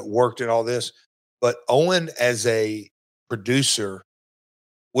 worked in all this. But Owen, as a producer,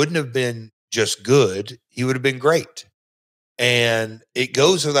 wouldn't have been just good. He would have been great. And it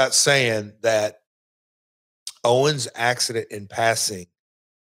goes without saying that Owen's accident in passing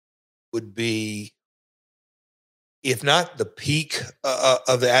would be, if not the peak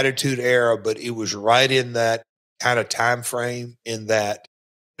of the Attitude Era, but it was right in that kind of time frame, in that,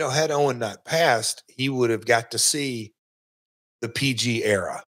 had Owen not passed, he would have got to see the PG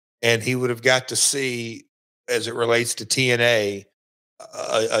era, and he would have got to see, as it relates to TNA,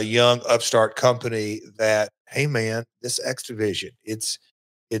 a young upstart company that, hey man, this X Division, it's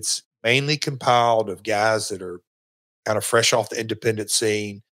mainly compiled of guys that are kind of fresh off the independent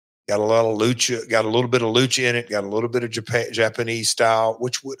scene, got a lot of lucha, got a little bit of lucha in it, got a little bit of Japanese style,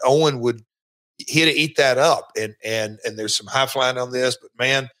 which Owen would, he'd eat that up. And there's some high flying on this, but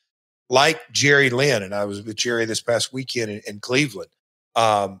man, like Jerry Lynn, and I was with Jerry this past weekend in Cleveland.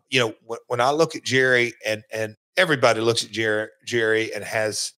 When I look at Jerry, and everybody looks at Jerry and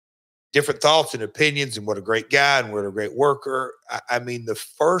has different thoughts and opinions, and what a great guy and what a great worker. I mean, the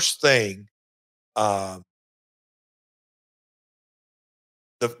first thing,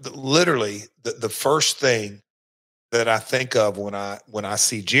 literally the first thing that I think of when I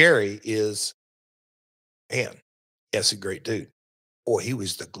see Jerry is, man, that's a great dude. Boy, he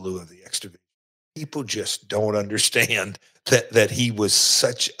was the glue of the X Division. People just don't understand that he was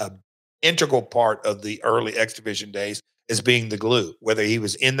such a integral part of the early X Division days as being the glue, whether he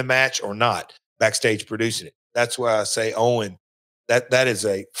was in the match or not, backstage producing it. That's why I say Owen, that is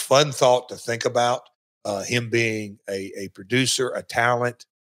a fun thought to think about. Him being a producer, a talent,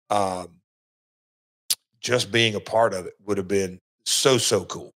 just being a part of it would have been so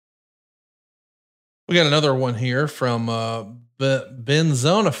cool. We got another one here from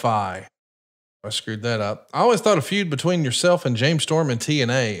Benzonify. I screwed that up. I always thought a feud between yourself and James Storm and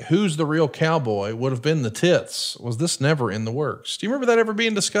TNA, who's the real cowboy, would have been the Tits. Was this never in the works? Do you remember that ever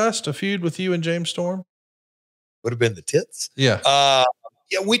being discussed, a feud with you and James Storm? Would have been the Tits? Yeah.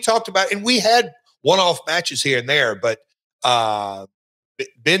 Yeah, we talked about, and we had one-off matches here and there, but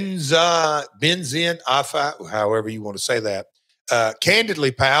Benzin Afa, however you want to say that.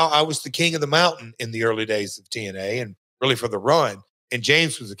 Candidly, pal, I was the king of the mountain in the early days of TNA, and really for the run. And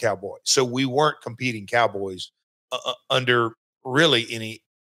James was a cowboy, so we weren't competing cowboys under really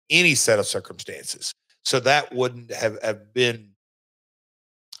any set of circumstances. So that wouldn't have been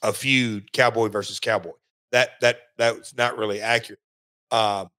a feud, cowboy versus cowboy. That was not really accurate.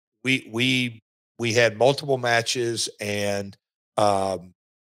 We had multiple matches, and I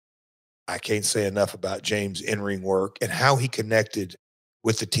can't say enough about James' in-ring work and how he connected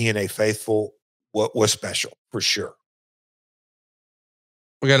with the TNA faithful. What was special for sure.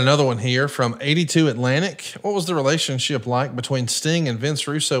 We got another one here from 82 Atlantic. What was the relationship like between Sting and Vince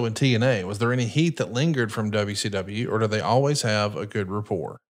Russo and TNA? Was there any heat that lingered from WCW, or do they always have a good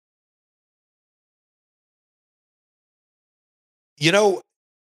rapport?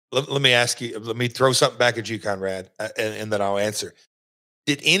 Let me ask you, let me throw something back at you, Conrad, and then I'll answer.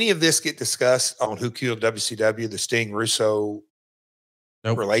 Did any of this get discussed on Who Killed WCW, the Sting Russo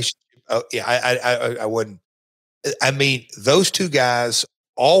relationship? Oh, yeah, I wouldn't. I mean, those two guys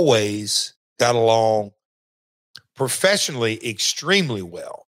always got along professionally extremely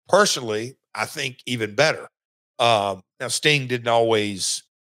well. Personally, I think even better. Now, Sting didn't always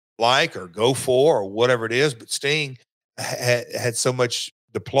like or go for or whatever it is, but Sting had so much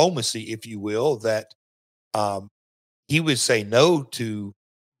diplomacy, if you will, that he would say no to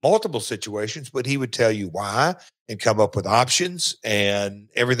multiple situations, but he would tell you why and come up with options and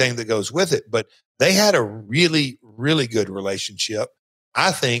everything that goes with it. But they had a really, really good relationship,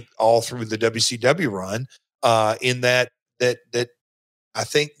 I think, all through the WCW run, in that I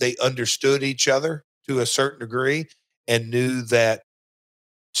think they understood each other to a certain degree and knew that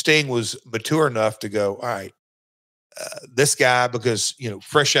Sting was mature enough to go, all right, this guy, because,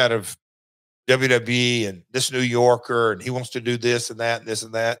 fresh out of WWE and this New Yorker, and he wants to do this and that and this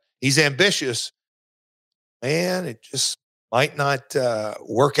and that. He's ambitious, man. It just might not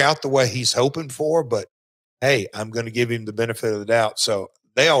work out the way he's hoping for, but hey, I'm going to give him the benefit of the doubt. So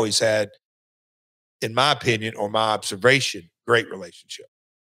they always had, in my opinion or my observation, great relationship.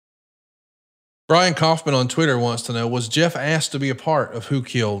 Brian Kaufman on Twitter wants to know, was Jeff asked to be a part of Who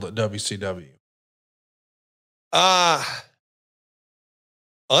Killed WCW?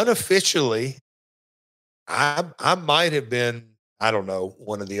 Unofficially, I might have been, I don't know,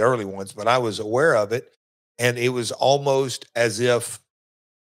 one of the early ones, but I was aware of it. And it was almost as if,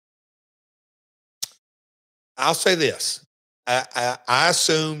 I'll say this. I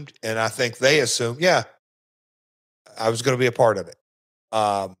assumed, and I think they assumed, yeah, I was going to be a part of it.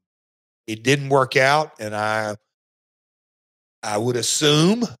 It didn't work out. And I would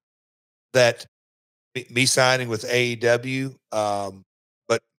assume that me signing with AEW,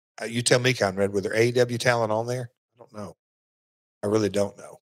 but you tell me, Conrad, were there AEW talent on there? I don't know. I really don't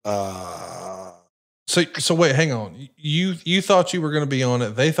know. So wait, hang on. You thought you were going to be on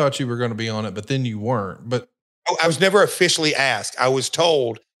it. They thought you were going to be on it, but then you weren't. But I was never officially asked. I was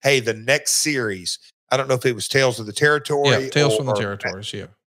told, hey, the next series, I don't know if it was Tales of the Territory. Yeah, Tales from the Territories, yeah.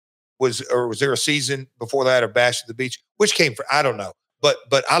 Was there a season before that, or Bash at the Beach? Which came for, I don't know. But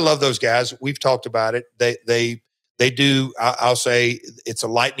I love those guys. We've talked about it. They do, I'll say it's a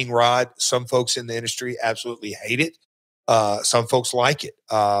lightning rod. Some folks in the industry absolutely hate it. Some folks like it.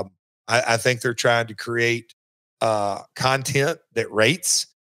 I think they're trying to create content that rates,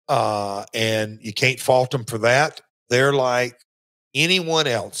 and you can't fault them for that. They're like anyone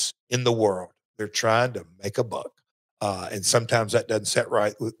else in the world. They're trying to make a buck. And sometimes that doesn't set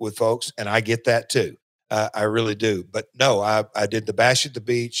right with folks. And I get that too. I really do. But no, I did the Bash at the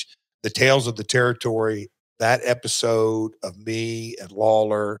Beach, the Tales of the Territory, that episode of me and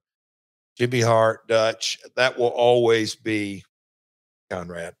Lawler, Jimmy Hart, Dutch. That will always be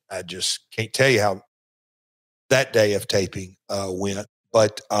Conrad. I just can't tell you how that day of taping went.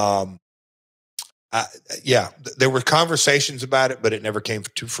 But there were conversations about it, but it never came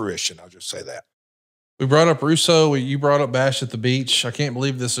to fruition. I'll just say that. We brought up Russo. You brought up Bash at the Beach. I can't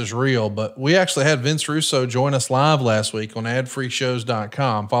believe this is real, but we actually had Vince Russo join us live last week on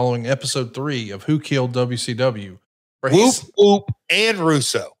adfreeshows.com following episode 3 of Who Killed WCW. Whoop, whoop, and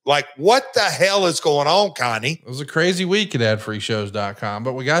Russo. Like, what the hell is going on, Connie? It was a crazy week at adfreeshows.com,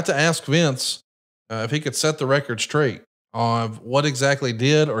 but we got to ask Vince if he could set the record straight on what exactly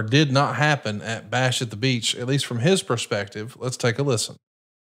did or did not happen at Bash at the Beach, at least from his perspective. Let's take a listen.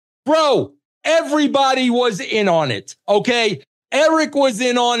 Bro, everybody was in on it. Okay. Eric was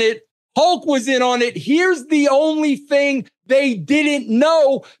in on it. Hulk was in on it. Here's the only thing they didn't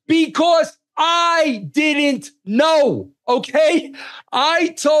know, because I didn't know. Okay. I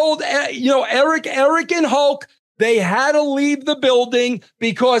told, Eric and Hulk, they had to leave the building,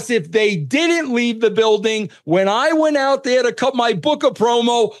 because if they didn't leave the building, when I went out there to cut my book a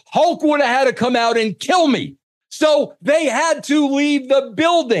promo, Hulk would have had to come out and kill me. So they had to leave the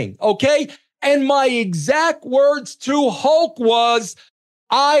building. Okay. And my exact words to Hulk was,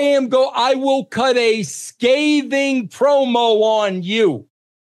 I will cut a scathing promo on you.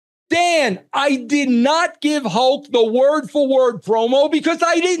 Dan, I did not give Hulk the word for word promo because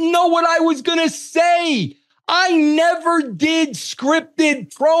I didn't know what I was going to say. I never did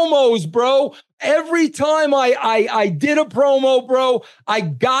scripted promos, bro. Every time I did a promo, bro, I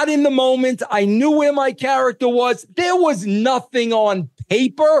got in the moment. I knew where my character was. There was nothing on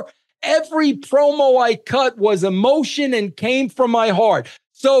paper. Every promo I cut was emotion and came from my heart.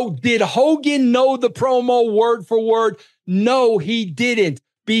 So did Hogan know the promo word for word? No, he didn't,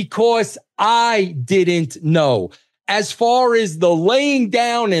 because I didn't know. As far as the laying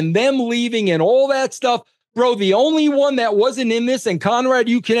down and them leaving and all that stuff, bro, the only one that wasn't in this, and Conrad,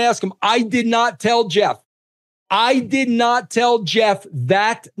 you can ask him, I did not tell Jeff. I did not tell Jeff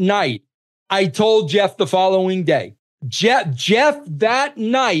that night. I told Jeff the following day. Jeff that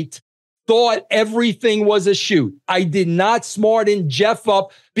night thought everything was a shoot. I did not smarten Jeff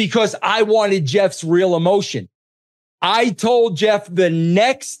up because I wanted Jeff's real emotion. I told Jeff the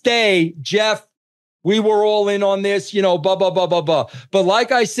next day, Jeff, we were all in on this, blah, blah, blah, blah, blah. But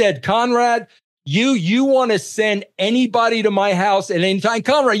like I said, Conrad, you want to send anybody to my house at any time.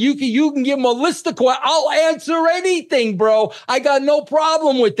 Conrad, you can give them a list of questions. I'll answer anything, bro. I got no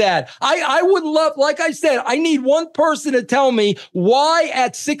problem with that. I would love, like I said, I need one person to tell me why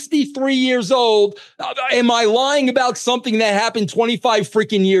at 63 years old, am I lying about something that happened 25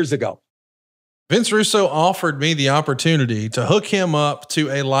 freaking years ago? Vince Russo offered me the opportunity to hook him up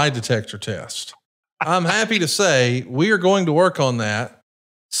to a lie detector test. I'm happy to say we are going to work on that.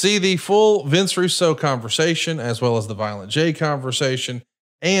 See the full Vince Russo conversation, as well as the Violent J conversation,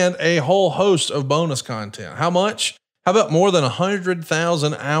 and a whole host of bonus content. How much? How about more than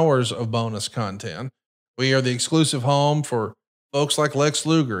 100,000 hours of bonus content? We are the exclusive home for folks like Lex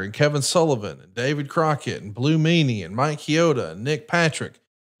Luger and Kevin Sullivan and David Crockett and Blue Meanie and Mike Chioda and Nick Patrick,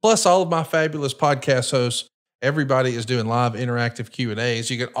 plus all of my fabulous podcast hosts. Everybody is doing live interactive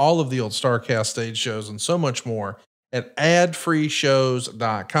Q&As. You get all of the old StarCast stage shows and so much more at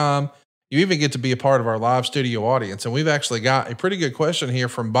adfreeshows.com. You even get to be a part of our live studio audience. And we've actually got a pretty good question here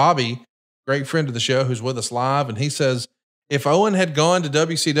from Bobby, great friend of the show, who's with us live. And he says, if Owen had gone to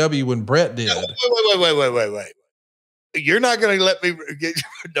WCW when Brett did. Wait. You're not going to let me get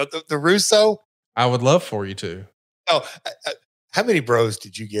the Russo? I would love for you to. Oh, how many bros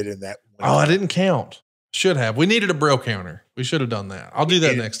did you get in that? Oh, I didn't count. Should have. We needed a bro counter. We should have done that. I'll do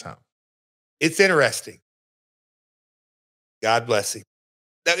that next time. It's interesting. God bless him.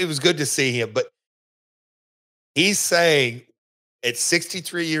 It was good to see him, but he's saying at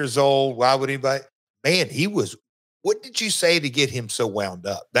 63 years old, why would anybody? Man, what did you say to get him so wound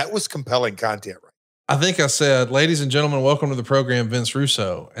up? That was compelling content, right? I think I said, ladies and gentlemen, welcome to the program, Vince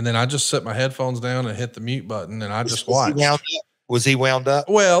Russo. And then I just set my headphones down and hit the mute button and I just watched. Was he wound up?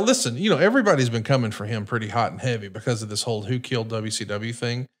 Well, listen, everybody's been coming for him pretty hot and heavy because of this whole who killed WCW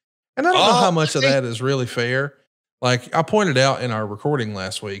thing. And I don't know how much of that is really fair. Like I pointed out in our recording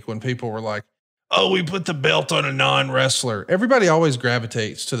last week when people were like, oh, we put the belt on a non-wrestler. Everybody always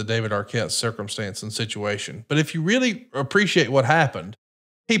gravitates to the David Arquette circumstance and situation. But if you really appreciate what happened,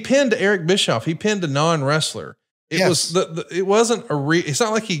 he pinned Eric Bischoff. He pinned a non-wrestler. It was it wasn't it's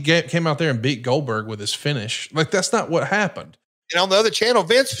not like he came out there and beat Goldberg with his finish. Like that's not what happened. And on the other channel,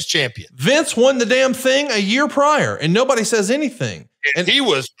 Vince was champion. Vince won the damn thing a year prior and nobody says anything. And he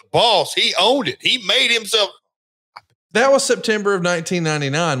was the boss. He owned it. He made himself. That was September of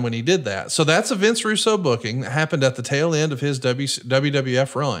 1999 when he did that. So that's a Vince Russo booking that happened at the tail end of his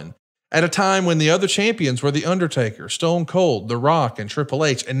WWF run at a time when the other champions were The Undertaker, Stone Cold, The Rock, and Triple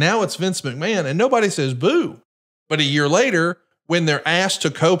H. And now it's Vince McMahon and nobody says boo. But a year later, when they're asked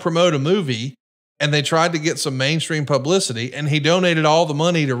to co-promote a movie and they tried to get some mainstream publicity and he donated all the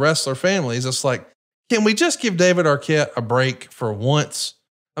money to wrestler families, it's like, can we just give David Arquette a break for once?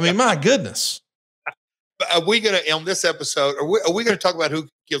 I mean, my goodness. Are we going to, on this episode, are we going to talk about who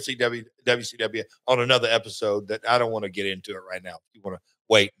killed WCW on another episode that I don't want to get into it right now? If you want to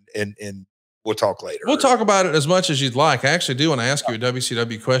wait and we'll talk later. We'll talk about it as much as you'd like. I actually do want to ask you a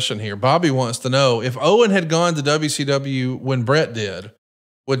WCW question here. Bobby wants to know if Owen had gone to WCW when Brett did,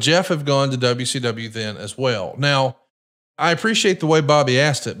 would Jeff have gone to WCW then as well? Now, I appreciate the way Bobby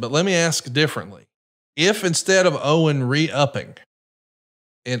asked it, but let me ask differently. If instead of Owen re-upping,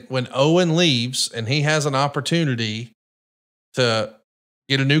 and when Owen leaves and he has an opportunity to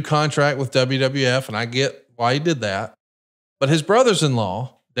get a new contract with WWF, and I get why he did that, but his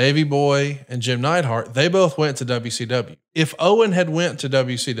brothers-in-law, Davey Boy and Jim Neidhart, they both went to WCW. If Owen had went to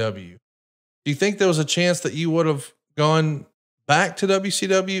WCW, do you think there was a chance that you would have gone back to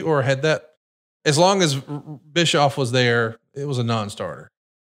WCW, or had that, as long as Bischoff was there, it was a non-starter?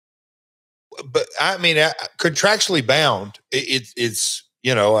 But I mean, contractually bound, it's,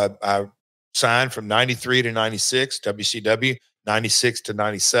 I signed from 93 to 96, WCW, 96 to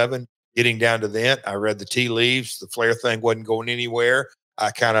 97, getting down to then. I read the tea leaves. The Flair thing wasn't going anywhere. I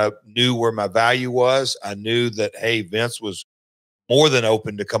kind of knew where my value was. I knew that, hey, Vince was more than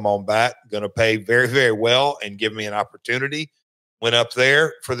open to come on back, going to pay very, very well and give me an opportunity. Went up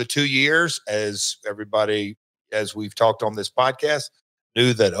there for the 2 years, as everybody, as we've talked on this podcast,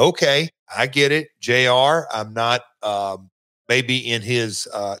 knew that, okay, I get it. JR, I'm not maybe in his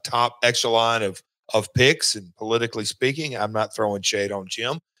top echelon of picks, and politically speaking, I'm not throwing shade on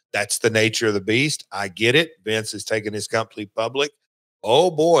Jim. That's the nature of the beast. I get it. Vince is taking his company public.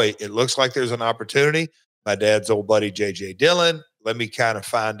 Oh boy, it looks like there's an opportunity. My dad's old buddy, JJ Dillon. Let me kind of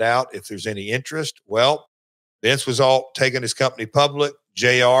find out if there's any interest. Well, Vince was all taking his company public.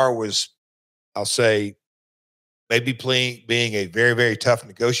 JR was, I'll say, maybe being a very, very tough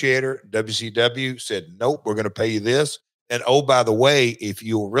negotiator. WCW said, nope, we're going to pay you this. And oh, by the way, if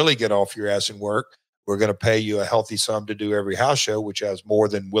you'll really get off your ass and work, we're going to pay you a healthy sum to do every house show, which I was more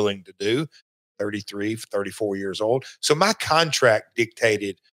than willing to do. 33, 34 years old. So my contract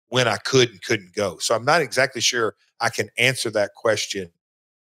dictated when I could and couldn't go. So I'm not exactly sure I can answer that question,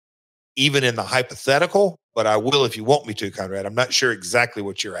 even in the hypothetical, but I will if you want me to, Conrad. I'm not sure exactly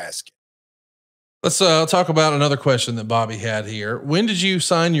what you're asking. Let's talk about another question that Bobby had here. When did you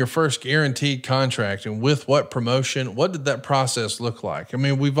sign your first guaranteed contract, and with what promotion? What did that process look like? I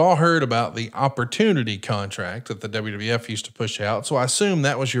mean, we've all heard about the opportunity contract that the WWF used to push out. So I assume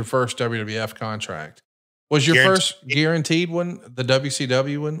that was your first WWF contract. Was your first guaranteed one the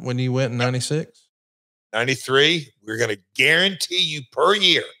WCW one when you went in 96? 93, we're going to guarantee you per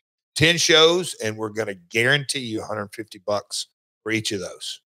year 10 shows, and we're going to guarantee you $150 for each of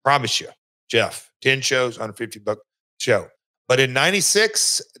those. Promise you, Jeff. 10 shows, $150 show. But in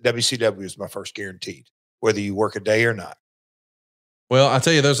 96, WCW was my first guaranteed, whether you work a day or not. Well, I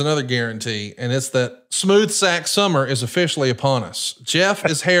tell you, there's another guarantee, and it's that smooth sack summer is officially upon us. Jeff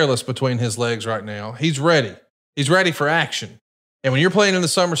is hairless between his legs right now. He's ready. He's ready for action. And when you're playing in the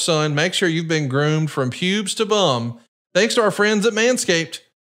summer sun, make sure you've been groomed from pubes to bum. Thanks to our friends at Manscaped,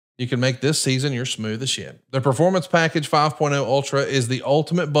 you can make this season your smooth as yet. The Performance Package 5.0 Ultra is the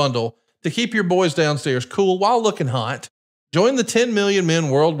ultimate bundle to keep your boys downstairs cool while looking hot. Join the 10 million men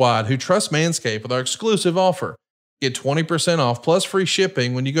worldwide who trust Manscaped with our exclusive offer. Get 20% off plus free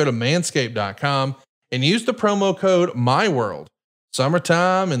shipping when you go to manscaped.com and use the promo code MyWorld.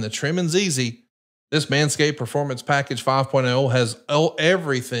 Summertime and the trimming's easy. This Manscaped Performance Package 5.0 has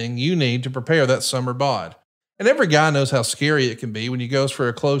everything you need to prepare that summer bod. And every guy knows how scary it can be when he goes for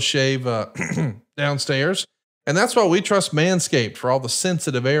a close shave down downstairs. And that's why we trust Manscaped for all the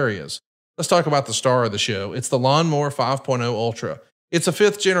sensitive areas. Let's talk about the star of the show. It's the Lawnmower 5.0 Ultra. It's a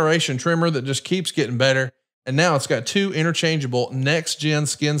 5th generation trimmer that just keeps getting better. And now it's got 2 interchangeable next-gen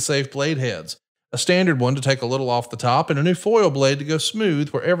skin-safe blade heads, a standard one to take a little off the top and a new foil blade to go smooth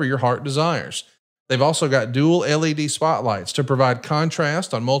wherever your heart desires. They've also got dual LED spotlights to provide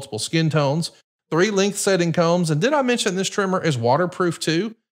contrast on multiple skin tones, 3 length setting combs, and did I mention this trimmer is waterproof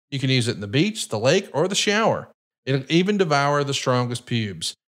too? You can use it in the beach, the lake, or the shower. It'll even devour the strongest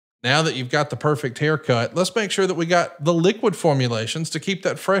pubes. Now that you've got the perfect haircut, let's make sure that we got the liquid formulations to keep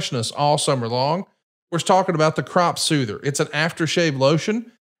that freshness all summer long. We're talking about the Crop Soother. It's an aftershave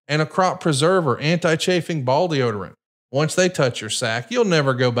lotion and a crop preserver anti-chafing ball deodorant. Once they touch your sack, you'll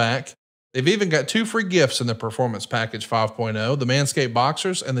never go back. They've even got 2 free gifts in the Performance Package 5.0, the Manscaped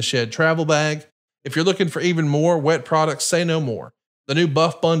Boxers and the Shed Travel Bag. If you're looking for even more wet products, say no more. The new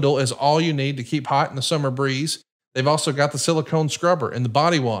Buff Bundle is all you need to keep hot in the summer breeze. They've also got the silicone scrubber and the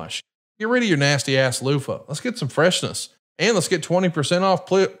body wash. Get rid of your nasty ass loofah. Let's get some freshness. And let's get 20% off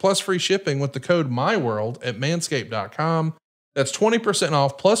plus free shipping with the code MyWorld at manscaped.com. That's 20%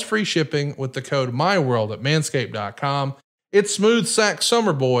 off plus free shipping with the code MyWorld at manscaped.com. It's smooth sack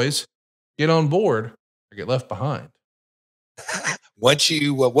summer, boys. Get on board or get left behind. Once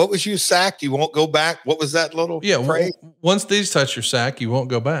you, what was you sacked? You won't go back. What was that little phrase? Once these touch your sack, you won't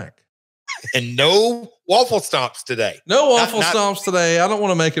go back. And no waffle stomps today. No waffle stomps today. I don't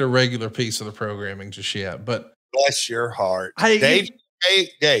want to make it a regular piece of the programming just yet, but bless your heart. Hey,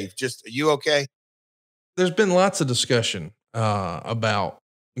 Dave, just, are you okay? There's been lots of discussion about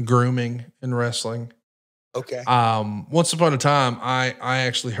grooming in wrestling. Okay. Once upon a time, I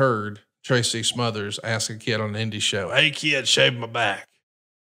actually heard Tracy Smothers ask a kid on an indie show, "Hey kid, shave my back."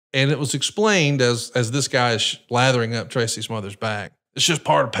 And it was explained as this guy is lathering up Tracy Smothers' back. It's just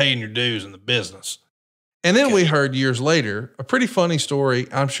part of paying your dues in the business. And then we heard years later a pretty funny story.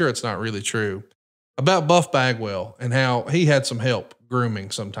 I'm sure it's not really true, about Buff Bagwell and how he had some help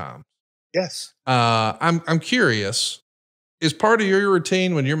grooming sometimes. Yes. I'm curious, is part of your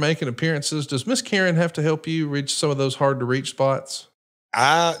routine when you're making appearances, does Miss Karen have to help you reach some of those hard to reach spots?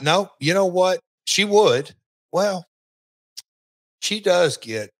 No, you know what? She would. Well, she does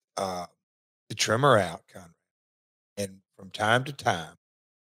get the trimmer out, Conrad. And from time to time,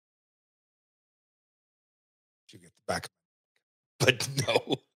 she gets the back. But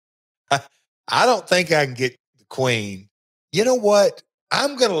no, I don't think I can get the queen. You know what?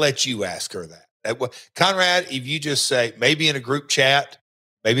 I'm going to let you ask her that. Conrad, if you just say, maybe in a group chat,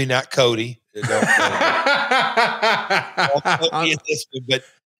 maybe not Cody. But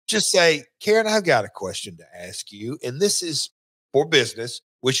just say, Karen, I've got a question to ask you. And this is for business,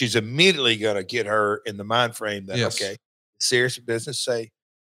 which is immediately going to get her in the mind frame that, yes. Okay, serious business. Say,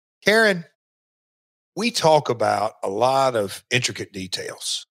 Karen, we talk about a lot of intricate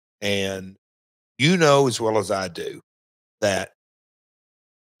details. And you know as well as I do that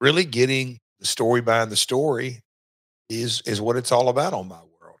really getting the story behind the story is what it's all about on My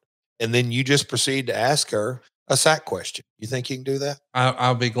World. And then you just proceed to ask her a sack question. You think you can do that?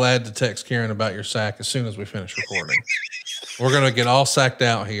 I'll be glad to text Karen about your sack as soon as we finish recording. We're going to get all sacked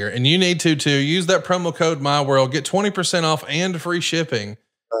out here. And you need to too. Use that promo code MyWorld. Get 20% off and free shipping.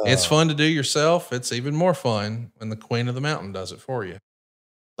 It's fun to do yourself. It's even more fun when the Queen of the Mountain does it for you.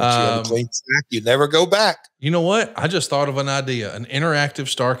 Clean sack, you never go back. You know what? I just thought of an idea, an interactive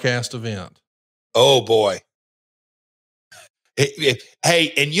StarCast event. Oh boy.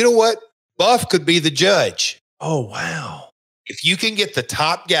 Hey, and you know what? Buff could be the judge. Oh, wow. If you can get the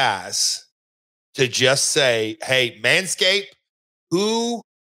top guys to just say, hey, Manscaped, who,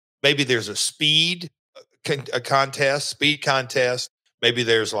 maybe there's a speed contest. Maybe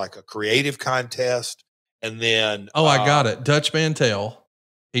there's like a creative contest. And then. Oh, I got it. Dutch Mantel.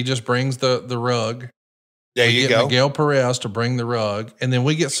 He just brings the rug. There you go. Miguel Perez to bring the rug. And then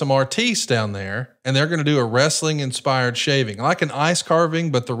we get some artistes down there and they're going to do a wrestling inspired shaving, like an ice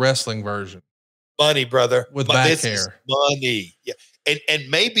carving, but the wrestling version. Money, brother. With back hair. Money. Yeah. And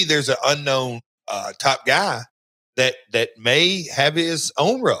maybe there's an unknown top guy that may have his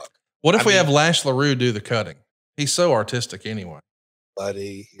own rug. What if we have Lash LaRue do the cutting? He's so artistic anyway.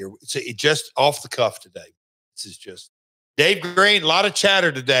 Buddy, here. So it just off the cuff today. This is just Dave Green. A lot of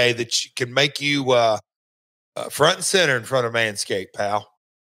chatter today that can make you front and center in front of Manscaped, pal.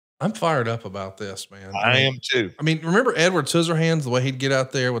 I'm fired up about this, man. I am too. I mean, remember Edward Scissorhands, the way he'd get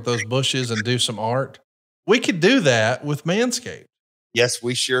out there with those bushes and do some art? We could do that with Manscaped. Yes,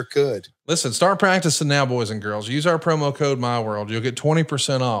 we sure could. Listen, start practicing now, boys and girls. Use our promo code MyWorld. You'll get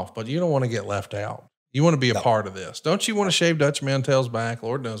 20% off, but you don't want to get left out. You want to be a part of this. Don't you want to shave Dutch Mantel's back?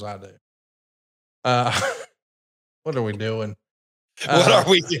 Lord knows I do. Uh, what are we doing? What are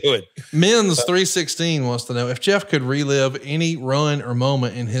we doing? Men's 316 wants to know if Jeff could relive any run or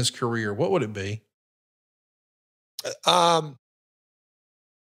moment in his career, what would it be? I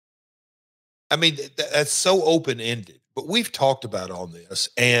mean, that's so open-ended, but we've talked about all this.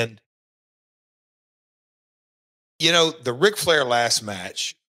 And, you know, the Ric Flair last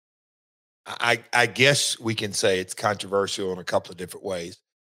match, I guess we can say it's controversial in a couple of different ways,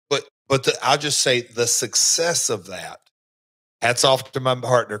 but I'll just say the success of that, hats off to my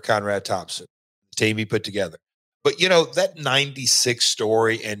partner, Conrad Thompson, the team he put together. But, you know, that 96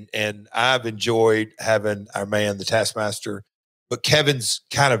 story, and I've enjoyed having our man, the Taskmaster, but Kevin's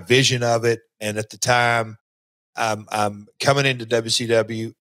kind of vision of it. And at the time, I'm coming into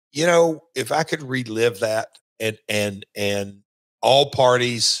WCW, you know, if I could relive that and all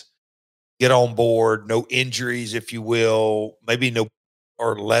parties get on board, no injuries, if you will, maybe no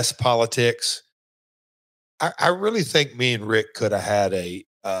or less politics. I really think me and Rick could have had a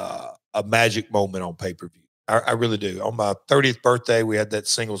magic moment on pay-per-view. I really do. On my 30th birthday, we had that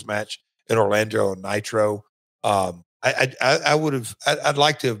singles match in Orlando on Nitro. I would have. I'd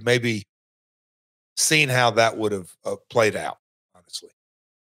like to have maybe seen how that would have played out. Honestly,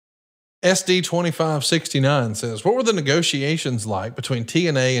 SD2569 says, what were the negotiations like between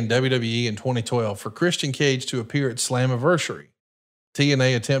TNA and WWE in 2012 for Christian Cage to appear at Slammiversary?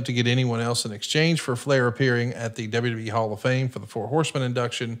 TNA attempt to get anyone else in exchange for Flair appearing at the WWE Hall of Fame for the Four Horsemen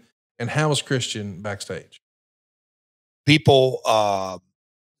induction, and how was Christian backstage? People,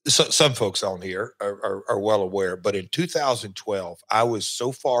 some folks on here are well aware, but in 2012, I was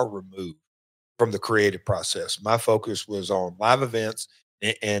so far removed from the creative process. My focus was on live events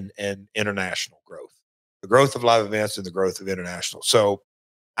and international growth, the growth of live events and the growth of international. So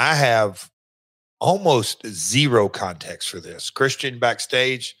I have almost zero context for this. Christian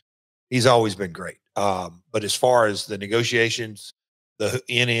backstage, he's always been great. But as far as the negotiations,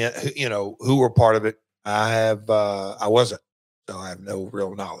 you know, who were part of it, I wasn't, so I have no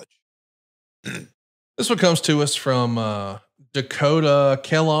real knowledge. This one comes to us from Dakota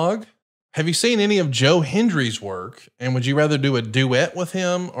Kellogg. Have you seen any of Joe Hendry's work? And would you rather do a duet with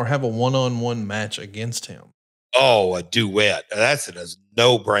him or have a one-on-one match against him? Oh, a duet. That's a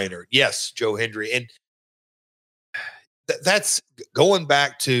no-brainer. Yes, Joe Hendry. And that's going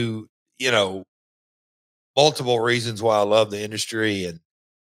back to, you know, multiple reasons why I love the industry and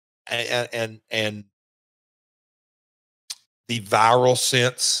the viral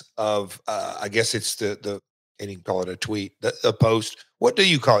sense of, I guess it's the can't even call it a tweet, the post. What do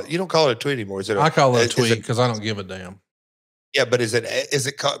you call it? You don't call it a tweet anymore. Is it? I call it a tweet because I don't give a damn. Yeah, but is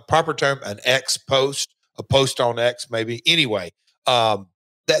it proper term an X post, a post on X maybe? Anyway,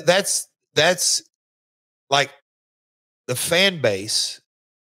 that's like the fan base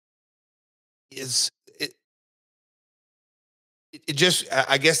is it just,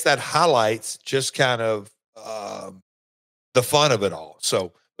 I guess that highlights just kind of the fun of it all.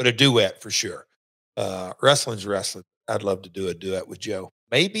 So, but a duet for sure. Wrestling's wrestling. I'd love to do a duet with Joe.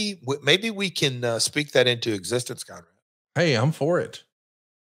 Maybe we can speak that into existence, Conrad. Hey, I'm for it.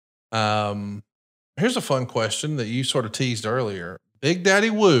 Here's a fun question that you sort of teased earlier. Big Daddy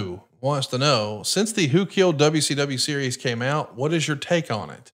Woo wants to know, since the Who Killed WCW series came out, what is your take on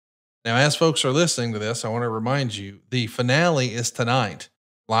it? Now, as folks are listening to this, I want to remind you, the finale is tonight,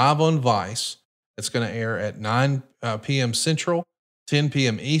 live on Vice. It's going to air at 9 p.m. Central, 10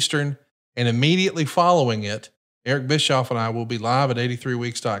 p.m. Eastern, and immediately following it, Eric Bischoff and I will be live at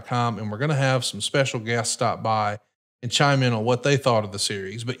 83weeks.com, and we're going to have some special guests stop by and chime in on what they thought of the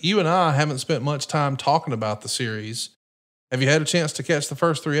series. But you and I haven't spent much time talking about the series. Have you had a chance to catch the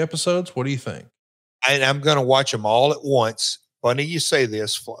first 3 episodes? What do you think? I'm going to watch them all at once. Funny you say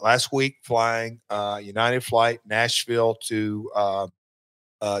this. Last week, flying United flight Nashville to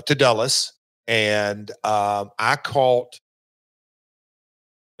Dulles, and I caught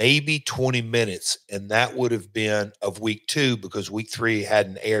maybe 20 minutes, and that would have been of week 2 because week 3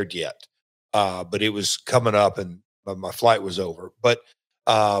 hadn't aired yet. But it was coming up, and my flight was over. But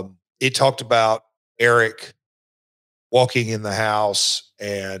it talked about Eric walking in the house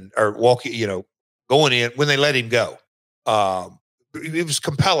or walking, going in when they let him go. It was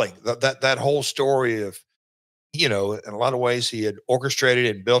compelling, that whole story of, in a lot of ways he had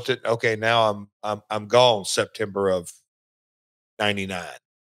orchestrated and built it. Okay, now I'm gone September of 99.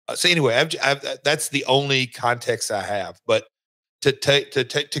 So anyway, that's the only context I have. But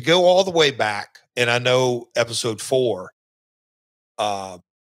to go all the way back, and I know episode 4.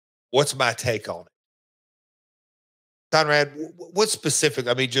 What's my take on it, Conrad? What's specific?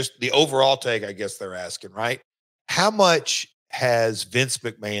 I mean, just the overall take, I guess they're asking, right? How much has Vince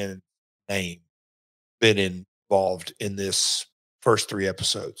McMahon's name been involved in this first 3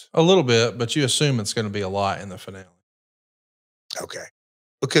 episodes? A little bit, but you assume it's going to be a lot in the finale. Okay.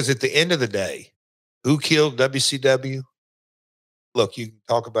 Because at the end of the day, who killed WCW? Look, you can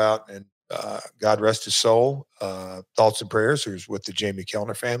talk about, and God rest his soul, thoughts and prayers. Who's with the Jamie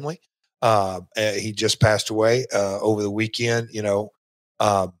Kellner family. He just passed away over the weekend.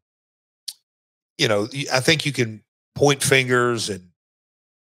 I think you can point fingers, and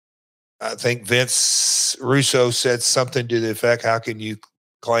I think Vince Russo said something to the effect, "How can you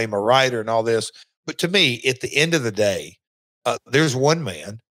claim a writer and all this?" But to me, at the end of the day, there's one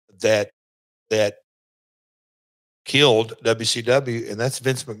man that killed WCW, and that's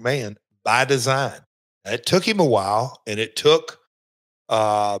Vince McMahon by design. It took him a while, and it took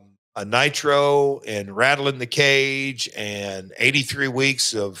a Nitro and rattling the cage and 83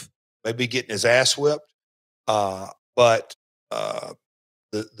 weeks of maybe getting his ass whipped. But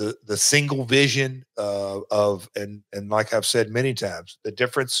the single vision of and like I've said many times, the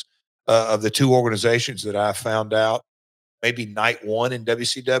difference of the two organizations that I found out maybe night one in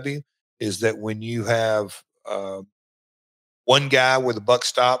WCW is that when you have one guy where the buck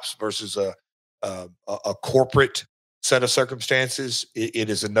stops versus a corporate set of circumstances, it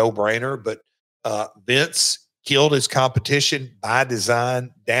is a no-brainer. But Vince killed his competition by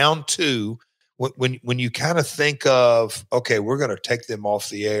design, down to when you kind of think of, okay, we're going to take them off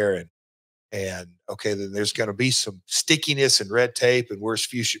the air, and okay, then there's going to be some stickiness and red tape, and where's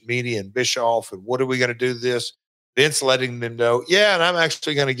Fuchsia Media and Bischoff, and what are we going to do this? Vince letting them know, yeah, and I'm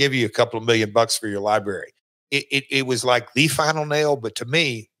actually going to give you a couple of $1,000,000 for your library. It was like the final nail, but to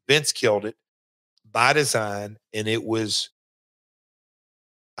me, Vince killed it by design, and it was,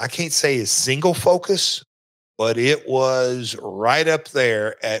 I can't say his single focus, but it was right up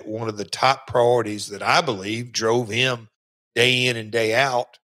there at one of the top priorities that I believe drove him day in and day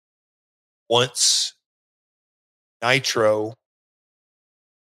out. Once Nitro,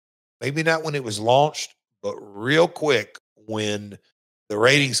 maybe not when it was launched, but real quick when the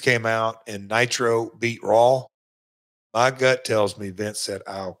ratings came out and Nitro beat Raw, my gut tells me Vince said,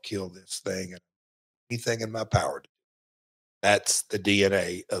 I'll kill this thing and anything in my power. That's the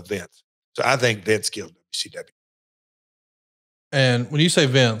DNA of Vince. So I think Vince killed WCW. And when you say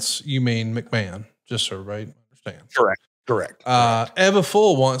Vince, you mean McMahon, just so everybody understands. Correct. Eva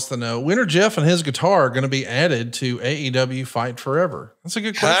Full wants to know, when are Jeff and his guitar going to be added to AEW Fight Forever? That's a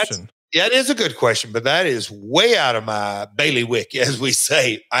good question. Yeah, it is a good question, but that is way out of my bailiwick, as we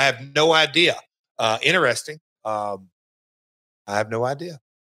say. I have no idea. Interesting. I have no idea.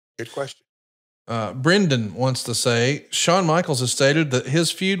 Good question. Brendan wants to say, Shawn Michaels has stated that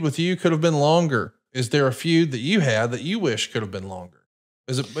his feud with you could have been longer. Is there a feud that you had that you wish could have been longer?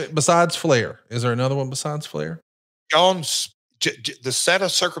 Is it besides Flair? Is there another one besides Flair? Shawn's the set of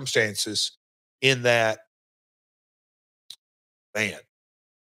circumstances in that, man,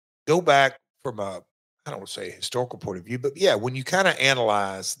 go back from I don't want to say a historical point of view, but yeah, when you kind of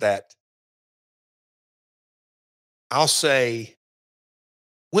analyze that, I'll say,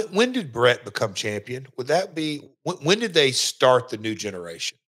 when did Brett become champion? Would that be, when did they start the new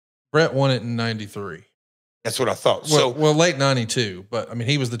generation? Brett won it in 93. That's what I thought. Well, late 92, but I mean,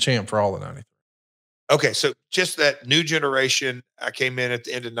 he was the champ for all of 93. Okay. So just that new generation, I came in at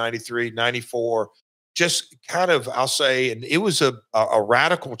the end of 93, 94, just kind of, I'll say, and it was a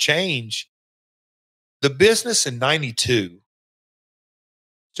radical change. The business in 92,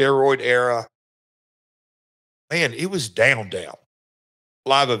 steroid era, man, it was down.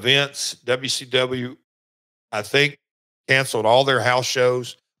 Live events, WCW, I think, canceled all their house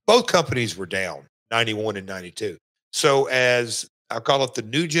shows. Both companies were down, 91 and 92. So as I call it the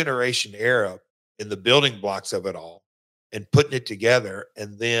new generation era in the building blocks of it all and putting it together.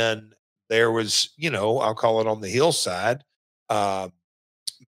 And then there was, I'll call it on the hillside,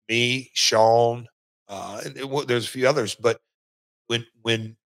 me, Shawn, and there's a few others. But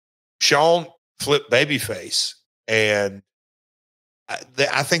when Shawn flipped babyface, and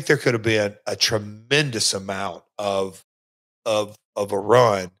I think there could have been a tremendous amount of a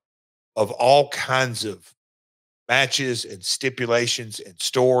run of all kinds of matches and stipulations and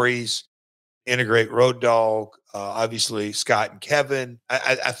stories. Integrate Road Dogg, obviously Scott and Kevin.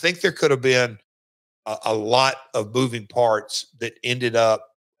 I think there could have been a lot of moving parts that ended up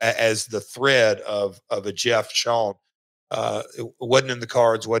as the thread of a Jeff Shawn. It wasn't in the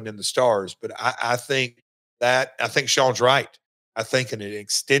cards, wasn't in the stars, but I think Shawn's right. I think in an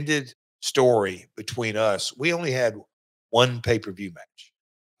extended story between us, we only had one pay-per-view match.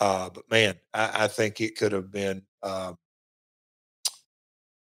 But man, I think it could have been, I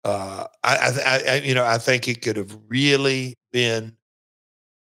think it could have really been,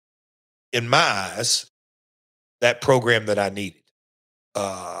 in my eyes, that program that I needed.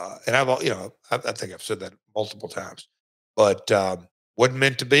 And I think I've said that multiple times, but wasn't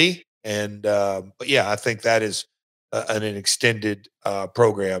meant to be. And but yeah, I think that is an extended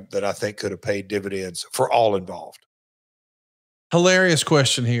program that I think could have paid dividends for all involved. Hilarious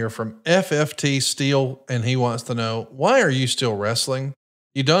question here from FFT Steel, and he wants to know, why are you still wrestling?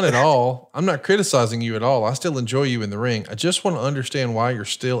 You done it all. I'm not criticizing you at all. I still enjoy you in the ring. I just want to understand why you're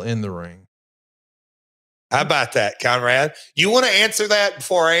still in the ring. How about that, Conrad? You want to answer that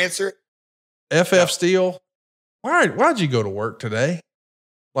before I answer it? FF Steel, why'd you go to work today?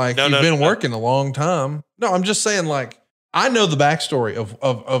 Like, you've been working a long time. No, I'm just saying, like, I know the backstory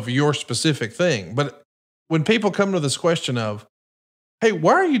of your specific thing, but when people come to this question of, hey,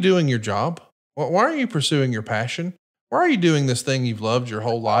 why are you doing your job? Why are you pursuing your passion? Why are you doing this thing you've loved your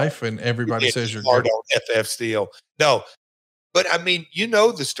whole life? And everybody says you're hard good. on FF Steel. No, but I mean, you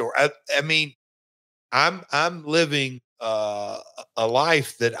know the story. I mean, I'm living a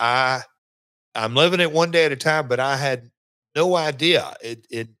life that I'm living it one day at a time, but I had no idea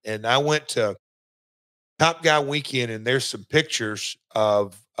it. And I went to Top Guy Weekend, and there's some pictures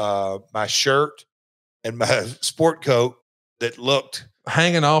of my shirt and my sport coat that looked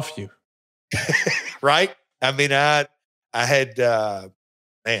hanging off you. Right. I mean, I had,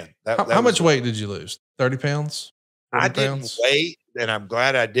 man, how much weight did you lose? 30 pounds? I didn't weigh, and I'm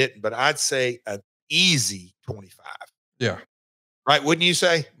glad I didn't, but I'd say an easy 25. Yeah. Right. Wouldn't you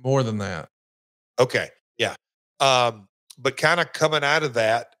say? More than that. Okay. Yeah. But kind of coming out of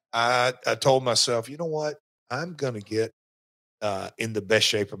that, I told myself, you know what? I'm going to get in the best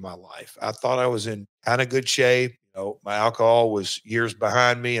shape of my life. I thought I was in kind of good shape. You know, my alcohol was years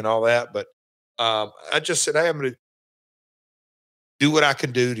behind me and all that, but I just said, hey, I'm going to do what I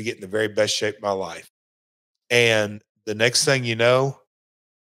can do to get in the very best shape of my life. And the next thing you know,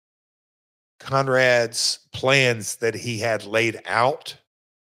 Conrad's plans that he had laid out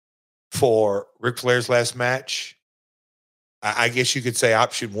for Ric Flair's last match, I guess you could say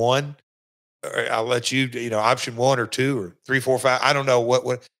option one. I'll let you, option 1 or 2 or 3, 4, 5. I don't know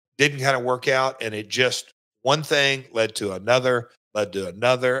what didn't kind of work out. And it just, one thing led to another.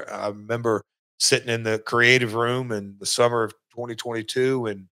 I remember sitting in the creative room in the summer of 2022,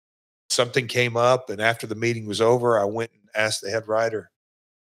 and something came up. And after the meeting was over, I went and asked the head writer,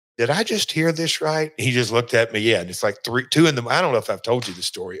 did I just hear this right? He just looked at me. Yeah. And it's like 2 in the, I don't know if I've told you the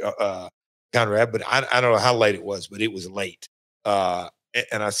story, Conrad, but I don't know how late it was, but it was late.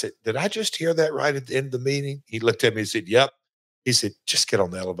 And I said, did I just hear that right at the end of the meeting? He looked at me and said, yep. He said, just get on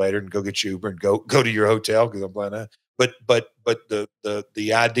the elevator and go get your Uber and go to your hotel, because I'm planning. But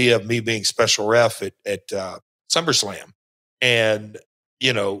the idea of me being special ref at SummerSlam, and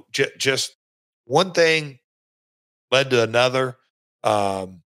just one thing led to another.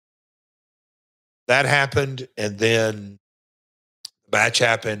 That happened, and then the match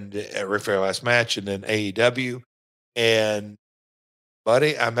happened at Ric Flair last match, and then AEW, and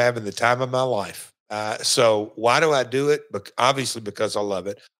buddy, I'm having the time of my life. So why do I do it? Obviously because I love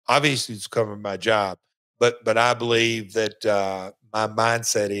it. Obviously it's covering my job, but I believe that my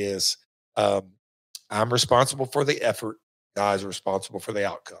mindset is I'm responsible for the effort. Guys are responsible for the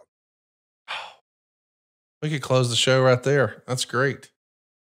outcome. We could close the show right there. That's great.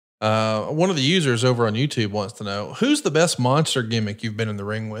 One of the users over on YouTube wants to know, who's the best monster gimmick you've been in the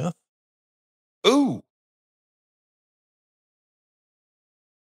ring with? Ooh.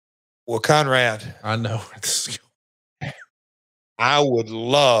 Well, Conrad, I know. I would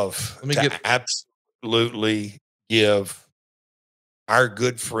love to absolutely give our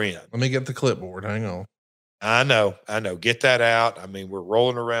good friend. Let me get the clipboard. Hang on. I know. Get that out. I mean, we're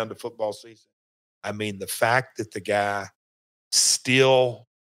rolling around the football season. I mean, the fact that the guy still,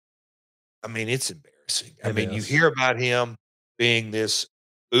 I mean, it's embarrassing. You hear about him being this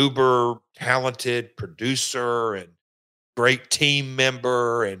uber talented producer and great team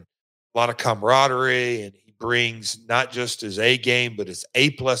member and a lot of camaraderie, and he brings not just his A game, but his A+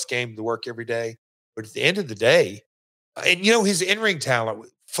 game to work every day. But at the end of the day, and his in-ring talent,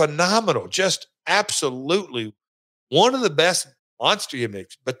 phenomenal, just absolutely one of the best monster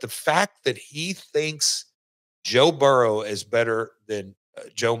gimmicks. But the fact that he thinks Joe Burrow is better than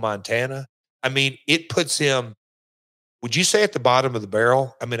Joe Montana, I mean, it puts him, would you say, at the bottom of the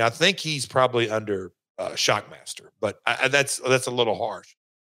barrel? I mean, I think he's probably under Shockmaster, but that's a little harsh.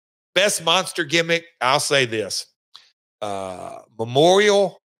 Best monster gimmick, I'll say this.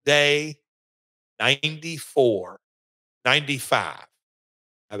 Memorial Day 94, 95.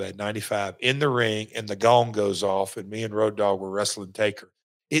 I've had 95 in the ring, and the gong goes off, and me and Road Dogg were wrestling Taker.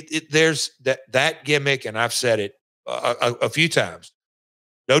 There's that gimmick, and I've said it a few times.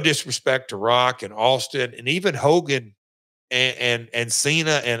 no disrespect to Rock and Austin and even Hogan and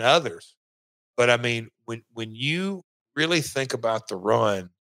Cena and others. But I mean, when you really think about the run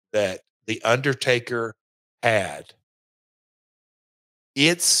that The Undertaker had,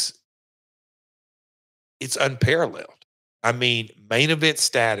 it's unparalleled. I mean, main event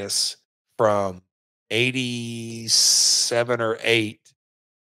status from 87 or 8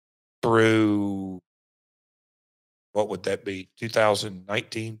 through, what would that be?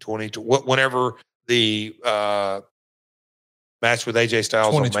 2019, 20, whenever the match with AJ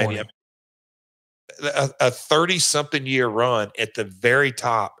Styles on Mania. A 30-something year run at the very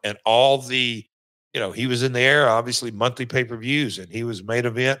top, and all the, he was in the air, obviously monthly pay-per-views, and he was main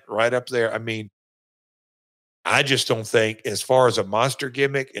event right up there. I mean, I just don't think, as far as a monster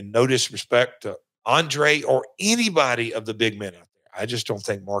gimmick, and no disrespect to Andre or anybody of the big men out there, I just don't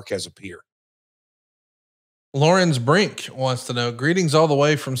think Mark has a peer. Lawrence Brink wants to know, greetings all the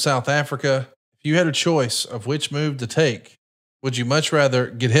way from South Africa. If you had a choice of which move to take, would you much rather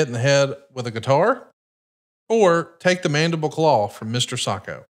get hit in the head with a guitar or take the mandible claw from Mr.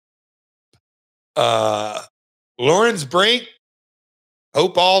 Sacco? Lawrence Brink,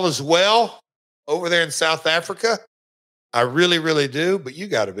 hope all is well over there in South Africa. I really, really do, but you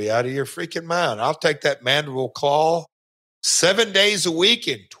got to be out of your freaking mind. I'll take that mandible claw 7 days a week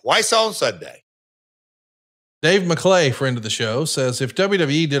and twice on Sunday. Dave McClay, friend of the show, says, if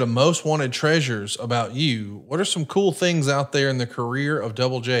WWE did a most wanted treasures about you, what are some cool things out there in the career of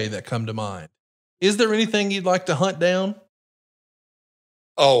Double J that come to mind? Is there anything you'd like to hunt down?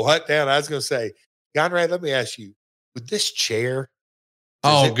 Oh, hunt down. I was going to say, Conrad, let me ask you, with this chair.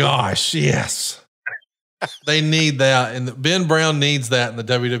 Oh gosh. Yes. They need that. And Ben Brown needs that in the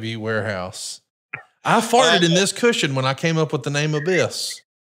WWE warehouse. I farted in this cushion when I came up with the name Abyss.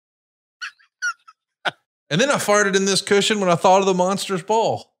 And then I farted in this cushion when I thought of the Monsters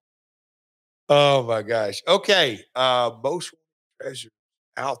Ball. Oh my gosh. Okay. Most treasures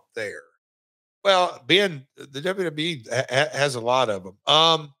out there. Well, Ben, the WWE has a lot of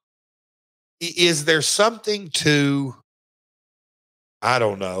them. Is there something to, I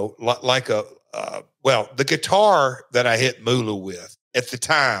don't know, like the guitar that I hit Mulu with at the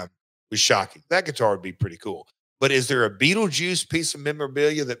time was shocking. That guitar would be pretty cool. But is there a Beetlejuice piece of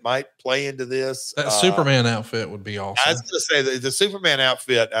memorabilia that might play into this? That Superman outfit would be awesome. I was going to say the Superman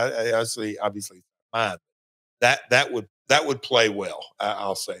outfit, obviously mine. That would play well.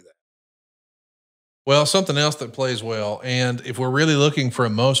 I'll say that. Well, something else that plays well, and if we're really looking for a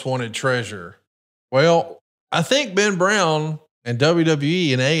most wanted treasure, well, I think Ben Brown and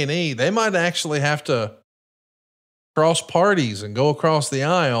WWE and A&E, they might actually have to cross parties and go across the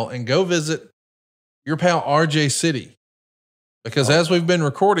aisle and go visit your pal RJ City. Because as we've been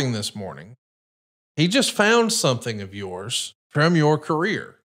recording this morning, he just found something of yours from your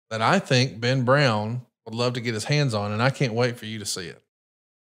career that I think Ben Brown would love to get his hands on, and I can't wait for you to see it.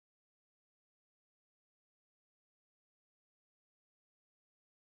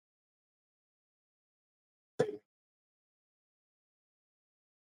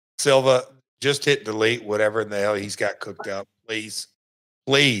 Silva, just hit delete, whatever in the hell he's got cooked up. Please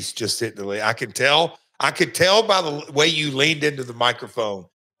just hit delete. I could tell by the way you leaned into the microphone.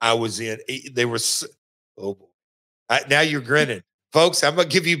 I was in. They were. Oh boy! Now you're grinning, folks. I'm gonna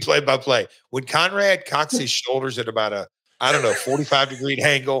give you play by play. When Conrad cocks his shoulders at about a 45-degree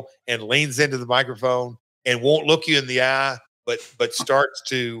angle and leans into the microphone and won't look you in the eye, but starts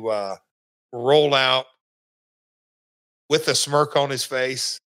to roll out with a smirk on his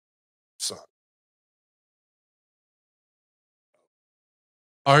face. Son.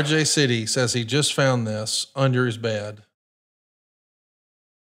 RJ City says he just found this under his bed.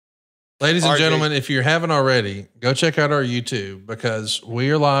 Ladies and gentlemen, if you haven't already, go check out our YouTube, because we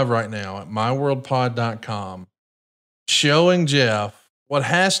are live right now at myworldpod.com showing Jeff what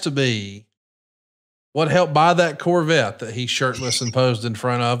has to be what helped buy that Corvette that he shirtless and posed in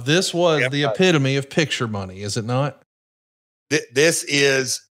front of. This was the epitome of picture money, is it not? This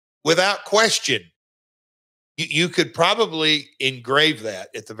is, without question, you could probably engrave that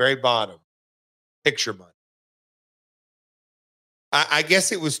at the very bottom. Picture money. I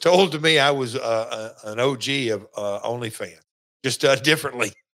guess it was told to me I was an OG of OnlyFans, just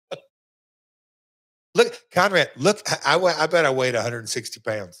differently. Look, Conrad, look, I bet I weighed 160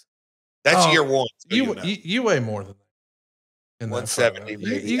 pounds. That's year one. So you weigh more than that. 170.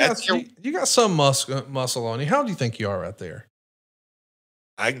 You got some muscle on you. How do you think you are right there?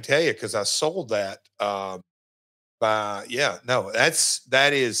 I can tell you, because I sold that. That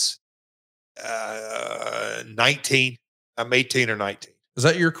is 19. I'm 18 or 19. Is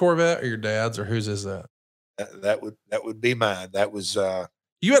that your Corvette or your dad's, or whose is that? That would be mine. That was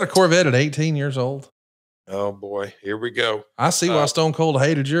You had a Corvette at 18 years old. Oh boy, here we go. I see why Stone Cold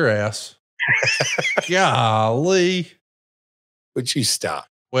hated your ass. Golly. Would you stop?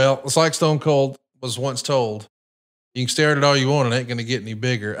 Well, it's like Stone Cold was once told. You can stare at it all you want. It ain't going to get any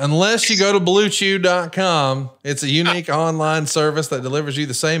bigger unless you go to bluechew.com. It's a unique online service that delivers you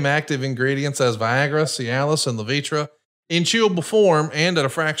the same active ingredients as Viagra, Cialis, and Levitra in chewable form and at a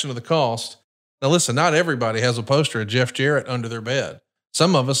fraction of the cost. Now listen, not everybody has a poster of Jeff Jarrett under their bed.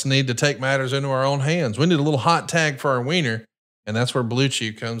 Some of us need to take matters into our own hands. We need a little hot tag for our wiener, and that's where Blue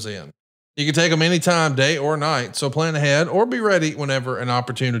Chew comes in. You can take them anytime, day or night, so plan ahead or be ready whenever an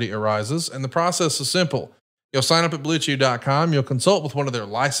opportunity arises. And the process is simple. You'll sign up at bluechew.com. You'll consult with one of their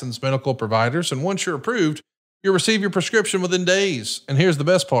licensed medical providers. And once you're approved, you'll receive your prescription within days. And here's the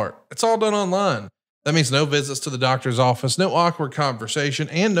best part. It's all done online. That means no visits to the doctor's office, no awkward conversation,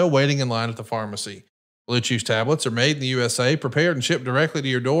 and no waiting in line at the pharmacy. Blue Chew's tablets are made in the USA, prepared and shipped directly to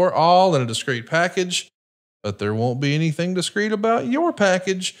your door, all in a discreet package. But there won't be anything discreet about your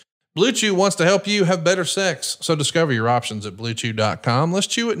package. Blue Chew wants to help you have better sex. So discover your options at bluechew.com. Let's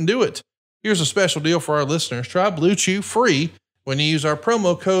chew it and do it. Here's a special deal for our listeners. Try Blue Chew free when you use our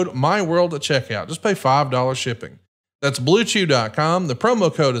promo code MyWorld at checkout. Just pay $5 shipping. That's bluechew.com. The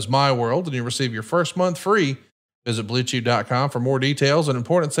promo code is MyWorld and you receive your first month free. Visit bluechew.com for more details and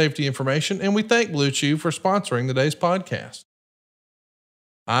important safety information. And we thank Blue Chew for sponsoring today's podcast.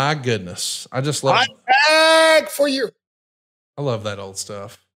 My goodness. I just love bag for you. I love that old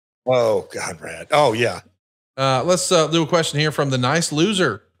stuff. Oh, Conrad. Oh, yeah. Let's do a question here from the Nice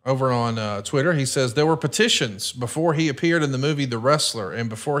Loser over on Twitter. He says there were petitions before he appeared in the movie The Wrestler and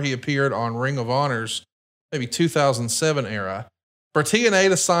before he appeared on Ring of Honor's maybe 2007 era for TNA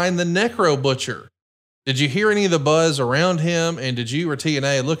to sign the Necro Butcher. Did you hear any of the buzz around him? And did you or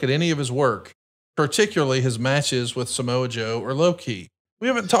TNA look at any of his work, particularly his matches with Samoa Joe or Low Ki? We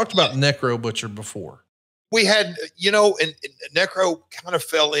haven't talked about Necro Butcher before. We had, and Necro kind of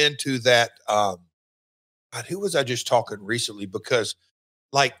fell into that. God, who was I just talking recently? Because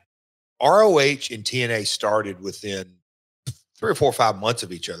like ROH and TNA started within 3 or 4 or 5 months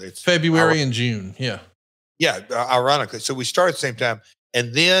of each other. It's February and June. Yeah. Yeah. Ironically. So we started at the same time.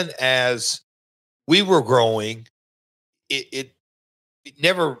 And then as we were growing, it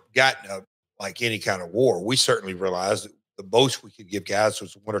never got like any kind of war. We certainly realized that the most we could give guys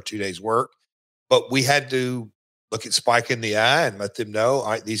was 1 or 2 days work, but we had to look at Spike in the eye and let them know, all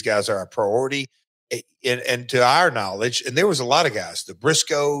right, these guys are our priority. And to our knowledge, and there was a lot of guys, the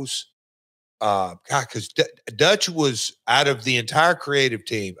Briscoes, because Dutch was out of the entire creative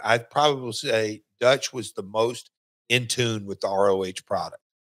team. I'd probably say Dutch was the most in tune with the ROH product.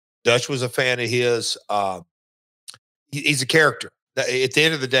 Dutch was a fan of his. He's a character. At the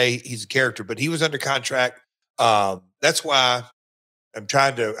end of the day, he's a character, but he was under contract. That's why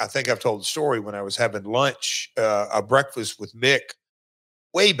I think I've told the story when I was having lunch, a breakfast with Mick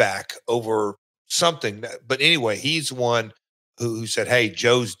way back over something. But anyway, he's one who said, hey,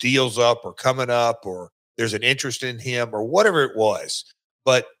 Joe's deal's up or coming up, or there's an interest in him or whatever it was.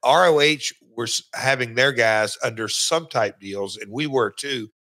 But ROH were having their guys under some type deals, and we were too.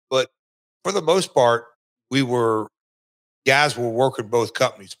 But for the most part, guys were working both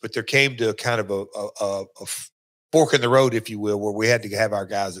companies, but there came to kind of a fork in the road, if you will, where we had to have our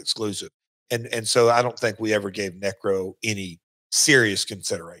guys exclusive. And so I don't think we ever gave Necro any serious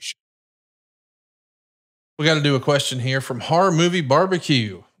consideration. We got to do a question here from Horror Movie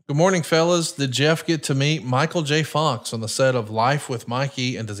Barbecue. Good morning, fellas. Did Jeff get to meet Michael J. Fox on the set of Life with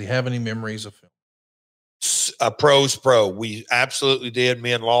Mikey? And does he have any memories of him? Pro's pro. We absolutely did.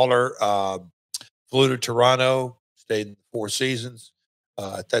 Me and Lawler flew to Toronto, stayed in 4 seasons.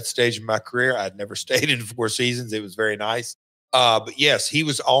 At that stage in my career, I'd never stayed in 4 seasons. It was very nice. But yes, he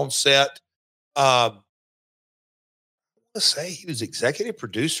was on set. I want to say he was executive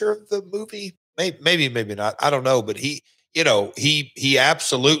producer of the movie. Maybe not. I don't know. But he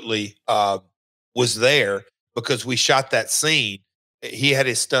absolutely was there because we shot that scene. He had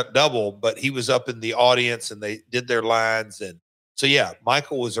his stunt double, but he was up in the audience and they did their lines. And so, yeah,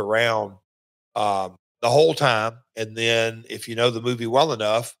 Michael was around the whole time. And then if you know the movie well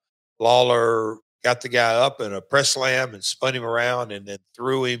enough, Lawler got the guy up in a press slam and spun him around and then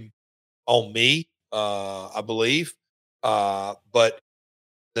threw him on me, I believe. But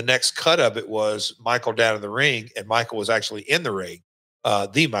the next cut of it was Michael down in the ring, and Michael was actually in the ring,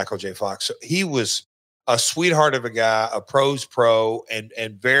 the Michael J. Fox. So he was a sweetheart of a guy, a pro's pro, and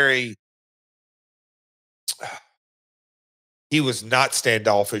very, he was not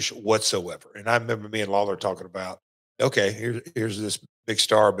standoffish whatsoever. And I remember me and Lawler talking about, okay, here's this big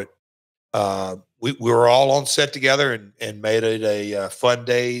star, but We were all on set together and made it a fun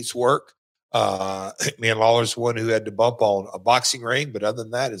day's work. Me and Lawler's the one who had to bump on a boxing ring, but other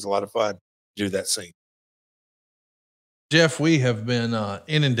than that, it's a lot of fun to do that scene. Jeff, we have been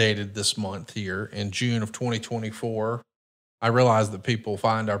inundated this month here in June of 2024. I realize that people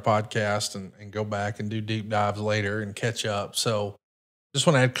find our podcast and go back and do deep dives later and catch up. So just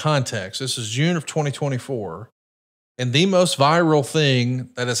want to add context. This is June of 2024. And the most viral thing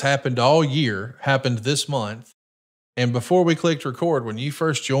that has happened all year happened this month. And before we clicked record, when you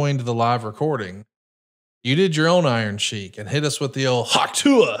first joined the live recording, you did your own Iron Sheik and hit us with the old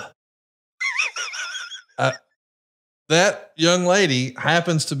Haktua. That young lady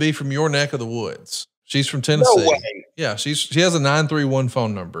happens to be from your neck of the woods. She's from Tennessee. No way. Yeah, she has a 931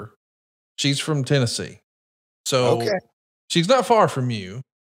 phone number. She's from Tennessee. So she's not far from you.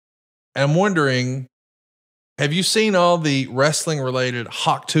 And I'm wondering, have you seen all the wrestling related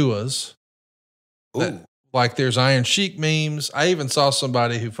Haktuas? Like there's Iron Sheik memes. I even saw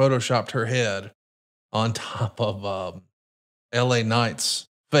somebody who photoshopped her head on top of LA Knight's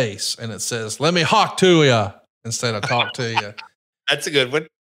face. And it says, "Let me hawk to you," instead of talk to you. That's a good one.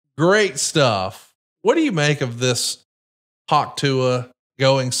 Great stuff. What do you make of this Haktua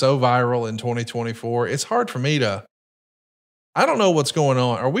going so viral in 2024? It's hard for me I don't know what's going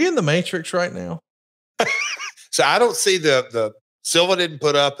on. Are we in the Matrix right now? So I don't see the Silva didn't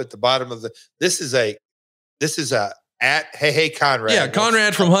put up at the bottom of this is a at hey Conrad. Yeah,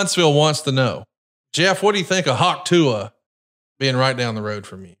 Conrad from Huntsville wants to know. Jeff, what do you think of Haktua being right down the road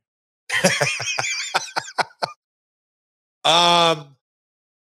from you?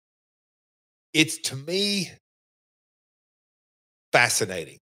 It's to me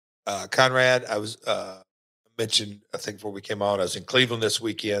fascinating. Conrad, I was mentioned, I think before we came on, I was in Cleveland this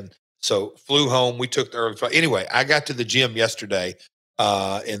weekend. So flew home. We took the early flight. Anyway, I got to the gym yesterday,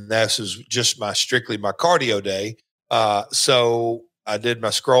 and this was just strictly my cardio day. So I did my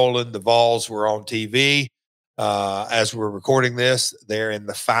scrolling. The Vols were on TV as we're recording this. They're in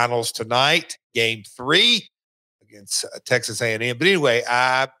the finals tonight, Game 3 against Texas A&M. But anyway,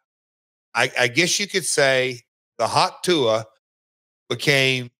 I guess you could say the Haktua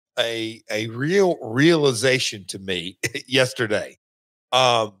became a real realization to me yesterday.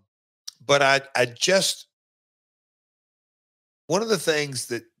 But I just, one of the things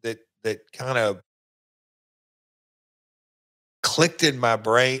that kind of clicked in my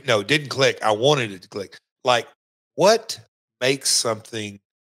brain, no, it didn't click. I wanted it to click. Like, what makes something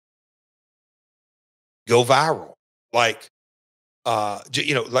go viral? Like,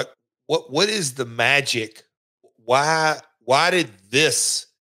 like what is the magic? Why did this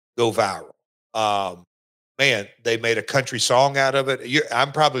go viral? Man, they made a country song out of it.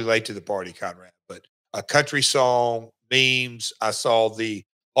 I'm probably late to the party, Conrad, but a country song, memes. I saw the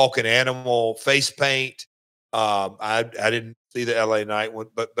Hulk and Animal face paint. I didn't see the LA Knight one,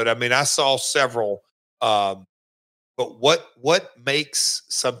 but I mean, I saw several. But what makes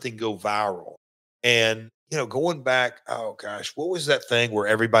something go viral? And going back, oh gosh, what was that thing where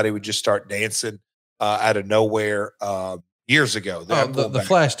everybody would just start dancing out of nowhere years ago? The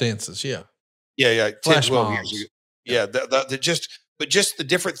flash dances, yeah. Yeah, flash 10, 12 mobs. years ago. Yeah, just the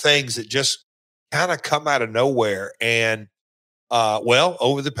different things that just kind of come out of nowhere. And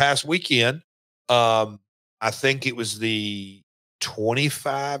over the past weekend, I think it was the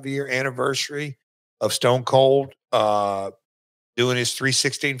 25-year anniversary of Stone Cold doing his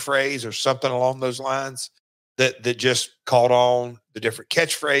 316 phrase or something along those lines that just caught on, the different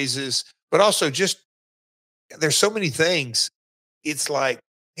catchphrases, but also just there's so many things. It's like,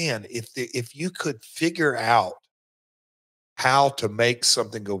 man, if you could figure out how to make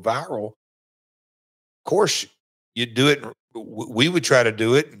something go viral, of course you'd do it. We would try to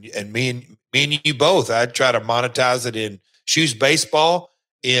do it, and me and you both. I'd try to monetize it in Shoes Baseball,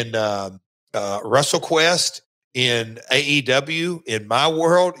 in WrestleQuest, in AEW, in my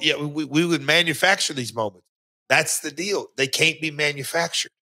world. Yeah, we would manufacture these moments. That's the deal. They can't be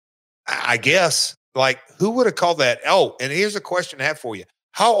manufactured. I guess. Like, who would have called that? Oh, and here's a question I have for you.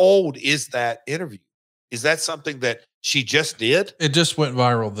 How old is that interview? Is that something that she just did? It just went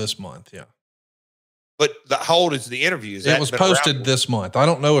viral this month, yeah. But how old is the interview? It was posted this month. I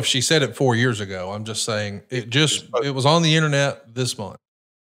don't know if she said it 4 years ago. I'm just saying it was on the internet this month.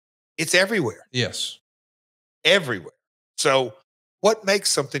 It's everywhere. Yes. Everywhere. So what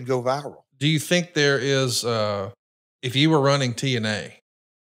makes something go viral? Do you think there is, if you were running TNA,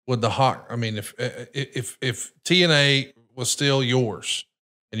 would the Hawk, I mean, if TNA was still yours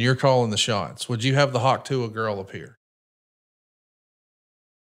and you're calling the shots, would you have the Hawk to a girl appear?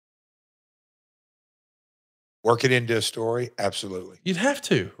 Work it into a story? Absolutely. You'd have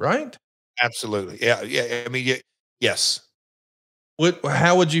to, right? Absolutely. Yeah. Yeah. I mean, yes.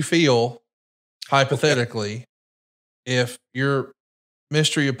 How would you feel Okay. hypothetically if your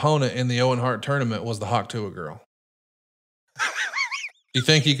mystery opponent in the Owen Hart tournament was the Hawk Tuah girl? Do you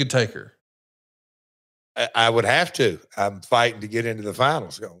think you could take her? I would have to. I'm fighting to get into the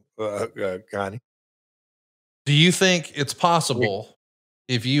finals, Connie. Do you think it's possible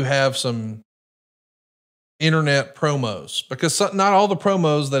if you have some internet promos? Because not all the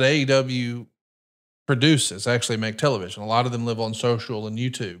promos that AEW produces actually make television. A lot of them live on social and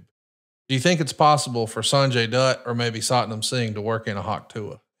YouTube. Do you think it's possible for Sanjay Dutt or maybe Satnam Singh to work in a Hawk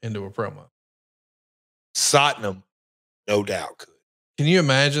Tuah into a promo? Satnam, no doubt could. Can you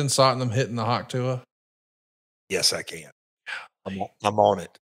imagine Satnam hitting the Hawk Tuah? Yes, I can. I'm on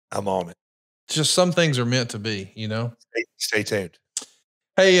it. I'm on it. Just some things are meant to be, you know? Stay tuned.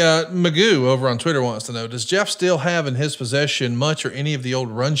 Hey, Magoo over on Twitter wants to know, does Jeff still have in his possession much or any of the old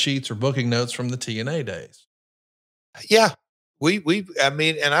run sheets or booking notes from the TNA days? Yeah. I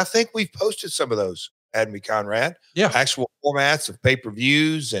mean, and I think we've posted some of those, hadn't we, Conrad? Yeah. Actual formats of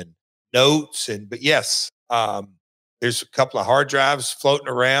pay-per-views and notes. But yes, there's a couple of hard drives floating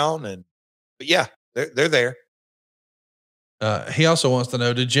around but yeah, they're there. He also wants to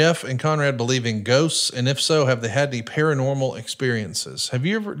know, did Jeff and Conrad believe in ghosts? And if so, have they had any paranormal experiences? Do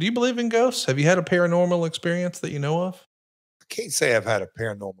you believe in ghosts? Have you had a paranormal experience that you know of? I can't say I've had a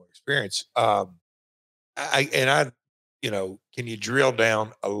paranormal experience. Can you drill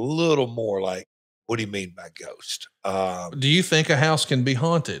down a little more? Like, what do you mean by ghost? Do you think a house can be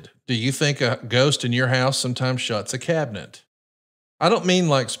haunted? Do you think a ghost in your house sometimes shuts a cabinet? I don't mean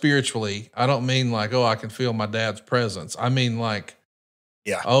like spiritually. I don't mean like, oh, I can feel my dad's presence. I mean like,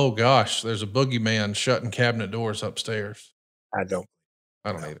 yeah. Oh gosh, there's a boogeyman shutting cabinet doors upstairs. I don't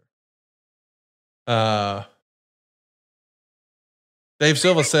either. Dave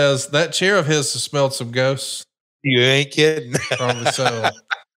Silva says that chair of his has smelled some ghosts. You ain't kidding. Probably so.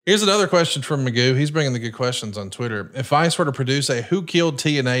 Here's another question from Magoo. He's bringing the good questions on Twitter. If I were to produce a Who Killed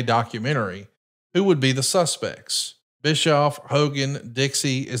TNA documentary, who would be the suspects? Bischoff, Hogan,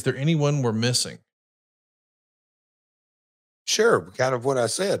 Dixie. Is there anyone we're missing? Sure. Kind of what I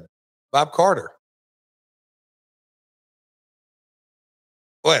said. Bob Carter.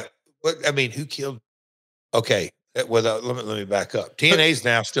 What? I mean, who killed? Okay. Well, let me back up. TNA is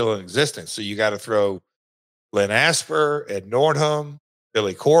now still in existence. So you got to throw Len Asper, Ed Nordholm,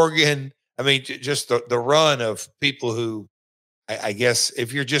 Billy Corgan. I mean, just the run of people who, I guess,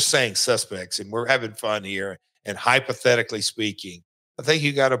 if you're just saying suspects and we're having fun here and hypothetically speaking, I think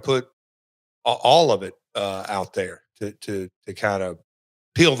you got to put all of it out there to kind of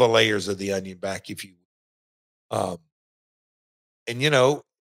peel the layers of the onion back, if you will. And,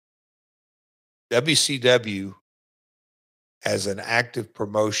 WCW has an active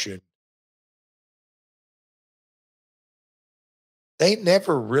promotion. They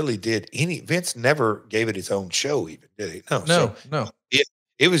never really did Vince never gave it its own show even, did he? No.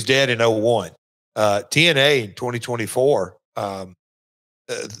 It was dead in 01. TNA in 2024,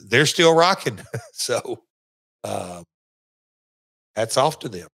 they're still rocking. So hats off to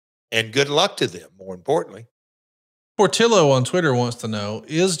them and good luck to them, more importantly. Portillo on Twitter wants to know,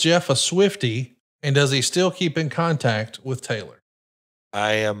 is Jeff a Swiftie and does he still keep in contact with Taylor?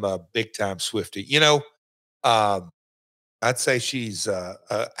 I am a big time Swiftie. I'd say she's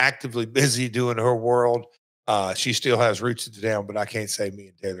actively busy doing her world. She still has roots to down, but I can't say me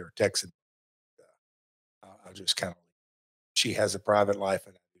and Taylor are texting. I'll just kind of, she has a private life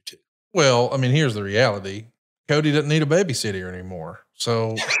and I do too. Well, I mean, here's the reality. Cody doesn't need a babysitter anymore.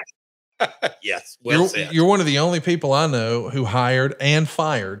 So yes, you're one of the only people I know who hired and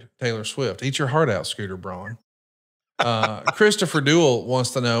fired Taylor Swift. Eat your heart out, Scooter Braun. Christopher Duell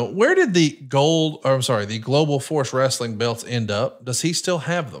wants to know, where did the Global Force Wrestling belts end up? Does he still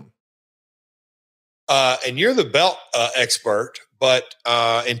have them? And you're the belt expert, but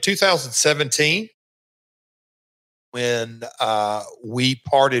in 2017, when we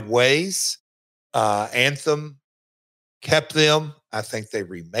parted ways, Anthem kept them. I think they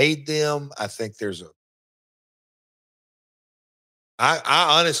remade them. I think I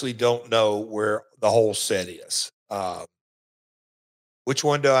honestly don't know where the whole set is. Which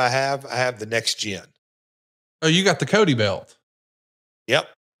one do I have? I have the next gen. Oh, you got the Cody belt. Yep.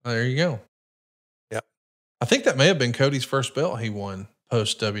 Oh, there you go. Yep. I think that may have been Cody's first belt he won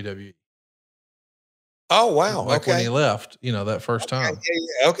post WWE. Oh, wow. Like when he left, that first time.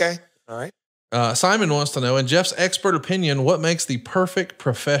 Yeah. Okay. All right. Simon wants to know, in Jeff's expert opinion, what makes the perfect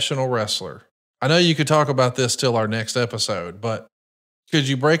professional wrestler? I know you could talk about this till our next episode, but could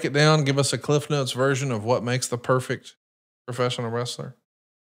you break it down? Give us a Cliff Notes version of what makes the perfect professional wrestler?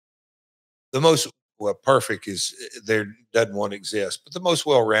 the most well perfect is there doesn't one exist, but the most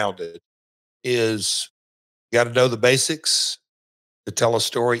well-rounded is you got to know the basics to tell a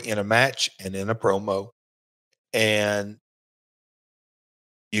story in a match and in a promo, and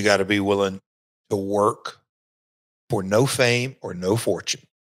you got to be willing to work for no fame or no fortune.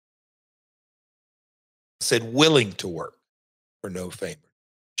 I said willing to work for no fame or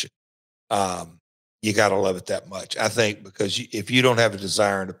fortune. You got to love it that much, I think, because if you don't have a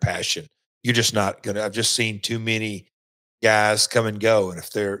desire and a passion, you're just not gonna. I've just seen too many guys come and go, and if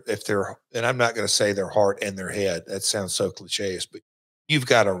they're, and I'm not going to say their heart and their head. That sounds so cliche, but you've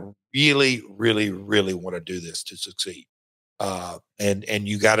got to really, really, really want to do this to succeed, and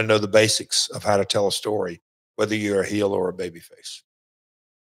you got to know the basics of how to tell a story, whether you're a heel or a babyface.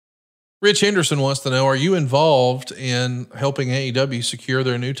 Rich Henderson wants to know, are you involved in helping AEW secure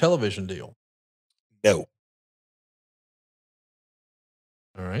their new television deal? No.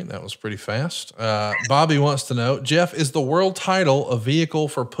 All right. That was pretty fast. Bobby wants to know, Jeff, is the world title a vehicle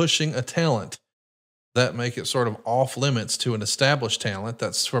for pushing a talent? That make it sort of off limits to an established talent?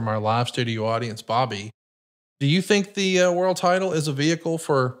 That's from our live studio audience, Bobby. Do you think the world title is a vehicle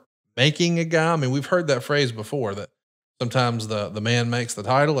for making a guy? I mean, we've heard that phrase before, that sometimes the man makes the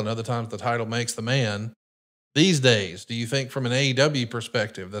title and other times the title makes the man. These days, do you think from an AEW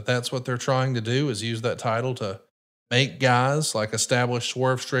perspective that that's what they're trying to do, is use that title to make guys, like establish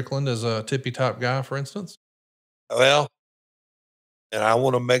Swerve Strickland as a tippy top guy, for instance? Well, and I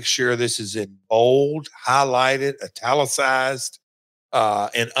want to make sure this is in bold, highlighted, italicized,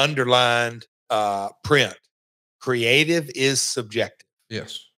 and underlined print. Creative is subjective.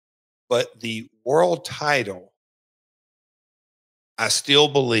 Yes. But the world title, I still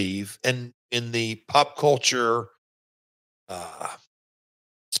believe, and in the pop culture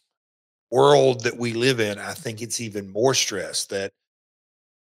world that we live in, I think it's even more stressed that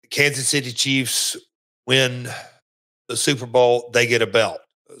the Kansas City Chiefs win the Super Bowl, they get a belt.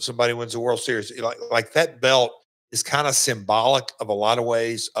 Somebody wins the World Series. Like that belt is kind of symbolic of a lot of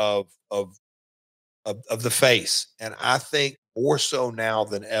ways of the face. And I think more so now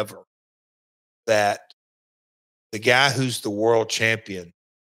than ever that the guy who's the world champion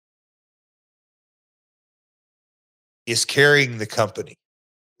is carrying the company.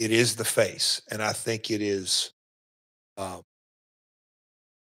 It is the face. And I think it is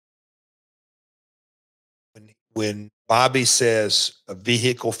when Bobby says a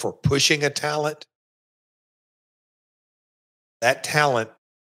vehicle for pushing a talent, that talent,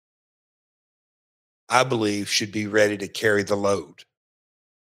 I believe, should be ready to carry the load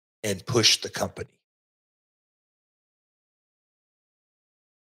and push the company.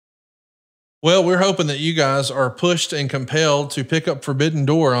 Well, we're hoping that you guys are pushed and compelled to pick up Forbidden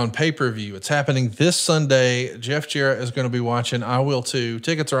Door on pay-per-view. It's happening this Sunday. Jeff Jarrett is going to be watching. I will too.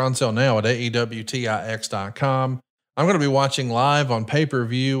 Tickets are on sale now at AEWTIX.com. I'm going to be watching live on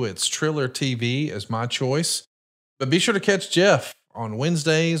pay-per-view. It's Triller TV as my choice. But be sure to catch Jeff on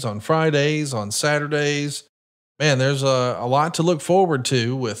Wednesdays, on Fridays, on Saturdays. Man, there's a lot to look forward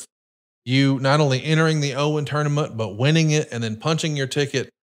to with you not only entering the Owen tournament, but winning it and then punching your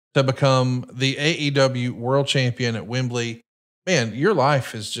ticket to become the AEW world champion at Wembley. Man, your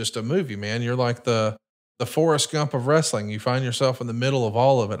life is just a movie, man. You're like the Forrest Gump of wrestling. You find yourself in the middle of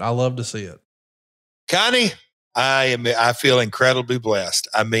all of it. I love to see it. Connie, I feel incredibly blessed.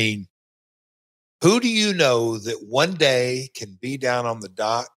 I mean, who do you know that one day can be down on the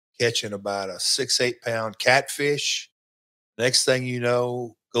dock catching about a 6-8 pound catfish? Next thing you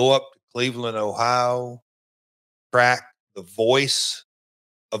know, go up to Cleveland, Ohio, crack the voice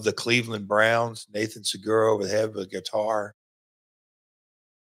of the Cleveland Browns, Nathan Segura over the head of a guitar.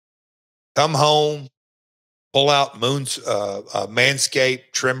 Come home, pull out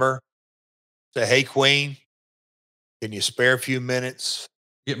Manscaped trimmer. Say, hey, Queen, can you spare a few minutes?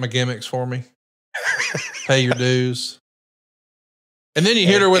 Get my gimmicks for me. Pay your dues. And then you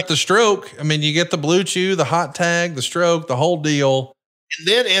hit her with the stroke. I mean, you get the Blue Chew, the hot tag, the stroke, the whole deal. And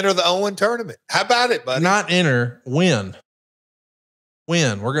then enter the Owen tournament. How about it, buddy? Not enter, win.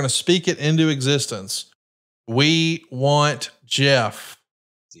 Win. We're going to speak it into existence. We want Jeff.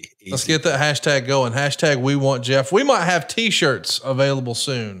 Easy. Let's get that hashtag going. Hashtag we want Jeff. We might have t-shirts available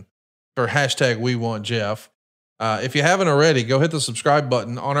soon for hashtag we want Jeff. If you haven't already, go hit the subscribe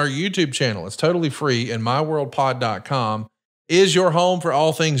button on our YouTube channel. It's totally free, and myworldpod.com is your home for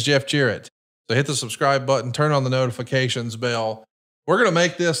all things Jeff Jarrett. So hit the subscribe button, turn on the notifications bell. We're going to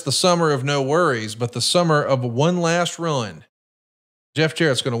make this the summer of no worries, but the summer of one last run. Jeff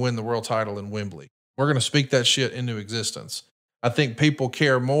Jarrett's going to win the world title in Wembley. We're going to speak that shit into existence. I think people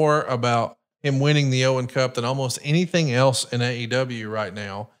care more about him winning the Owen Cup than almost anything else in AEW right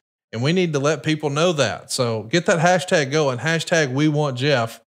now. And we need to let people know that. So get that hashtag going, hashtag we want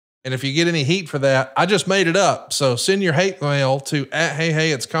Jeff. And if you get any heat for that, I just made it up. So send your hate mail to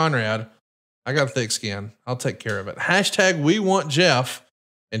 @hey, it's Conrad. I got a thick skin. I'll take care of it. Hashtag we want Jeff.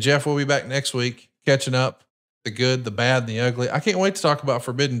 And Jeff will be back next week, catching up the good, the bad, and the ugly. I can't wait to talk about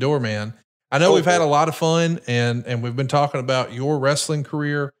Forbidden Door, man. I know we've had a lot of fun and we've been talking about your wrestling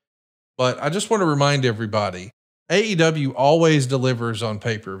career, but I just want to remind everybody, AEW always delivers on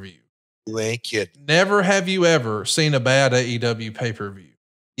pay-per-view. You ain't kidding. Never have you ever seen a bad AEW pay-per-view.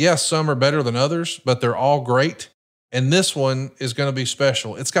 Yes, some are better than others, but they're all great. And this one is going to be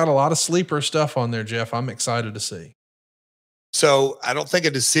special. It's got a lot of sleeper stuff on there, Jeff. I'm excited to see. So I don't think a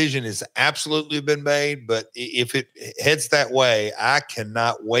decision has absolutely been made, but if it heads that way, I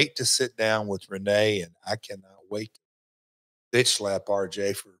cannot wait to sit down with Renee, and I cannot wait to bitch slap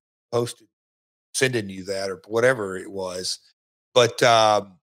RJ for sending you that or whatever it was. But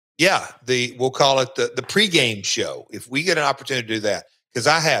yeah, we'll call it the pregame show. If we get an opportunity to do that, because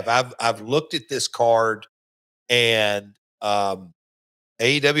I've looked at this card, and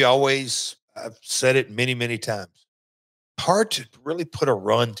AEW always, I've said it many, many times, hard to really put a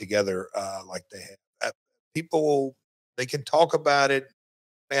run together like they have. People, they can talk about it.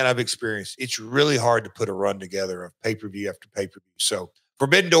 Man, I've experienced it's really hard to put a run together of pay-per-view after pay-per-view. So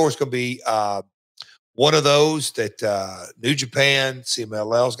Forbidden Door is going to be one of those that New Japan,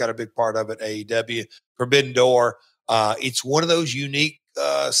 CMLL's got a big part of it, AEW, Forbidden Door. It's one of those unique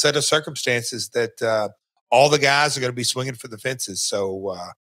set of circumstances that all the guys are going to be swinging for the fences. So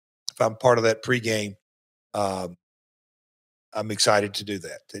if I'm part of that pregame, I'm excited to do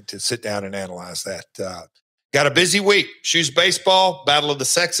that, to sit down and analyze that. Got a busy week. Shoes Baseball, Battle of the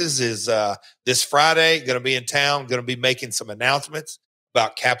Sexes is this Friday. Going to be in town. Going to be making some announcements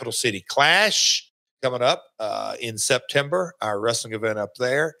about Capital City Clash coming up in September, our wrestling event up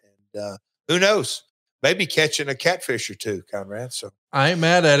there. And who knows? Maybe catching a catfish or two, Conrad. So I ain't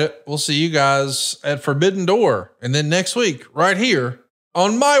mad at it. We'll see you guys at Forbidden Door. And then next week, right here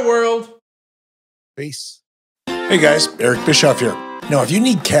on My World. Peace. Hey guys, Eric Bischoff here. Now, if you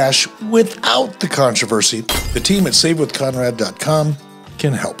need cash without the controversy, the team at SaveWithConrad.com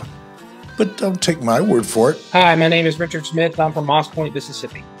can help. But don't take my word for it. Hi, my name is Richard Smith. I'm from Moss Point,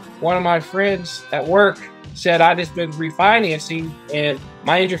 Mississippi. One of my friends at work said I just been refinancing and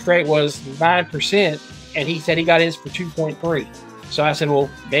my interest rate was 9%, and he said he got his for 2.3. So I said, well,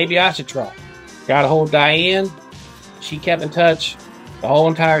 maybe I should try. Got a hold of Diane. She kept in touch the whole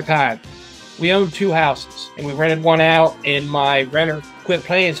entire time. We owned 2 houses, and we rented one out, and my renter quit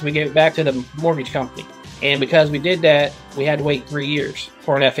paying, so we gave it back to the mortgage company. And because we did that, we had to wait 3 years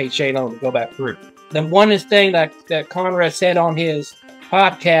for an FHA loan to go back through. The one thing that Conrad said on his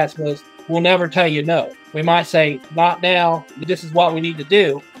podcast was, we'll never tell you no. We might say, not now, this is what we need to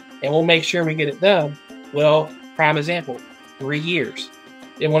do, and we'll make sure we get it done. Well, prime example, 3 years.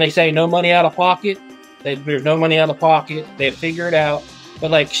 And when they say no money out of pocket, there's no money out of pocket. They figure it out. But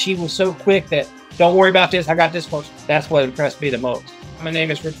like, she was so quick that, don't worry about this, I got this person. That's what impressed me the most. My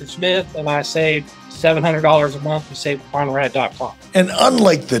name is Richard Smith, and I saved $700 a month with SaveWithConrad.com. And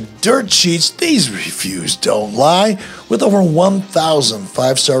unlike the dirt sheets, these reviews don't lie. With over 1,000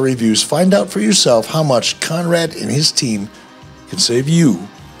 5-star reviews, find out for yourself how much Conrad and his team can save you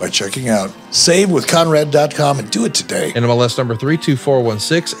by checking out SaveWithConrad.com, and do it today. NMLS number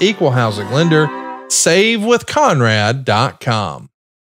 32416, equal housing lender, SaveWithConrad.com.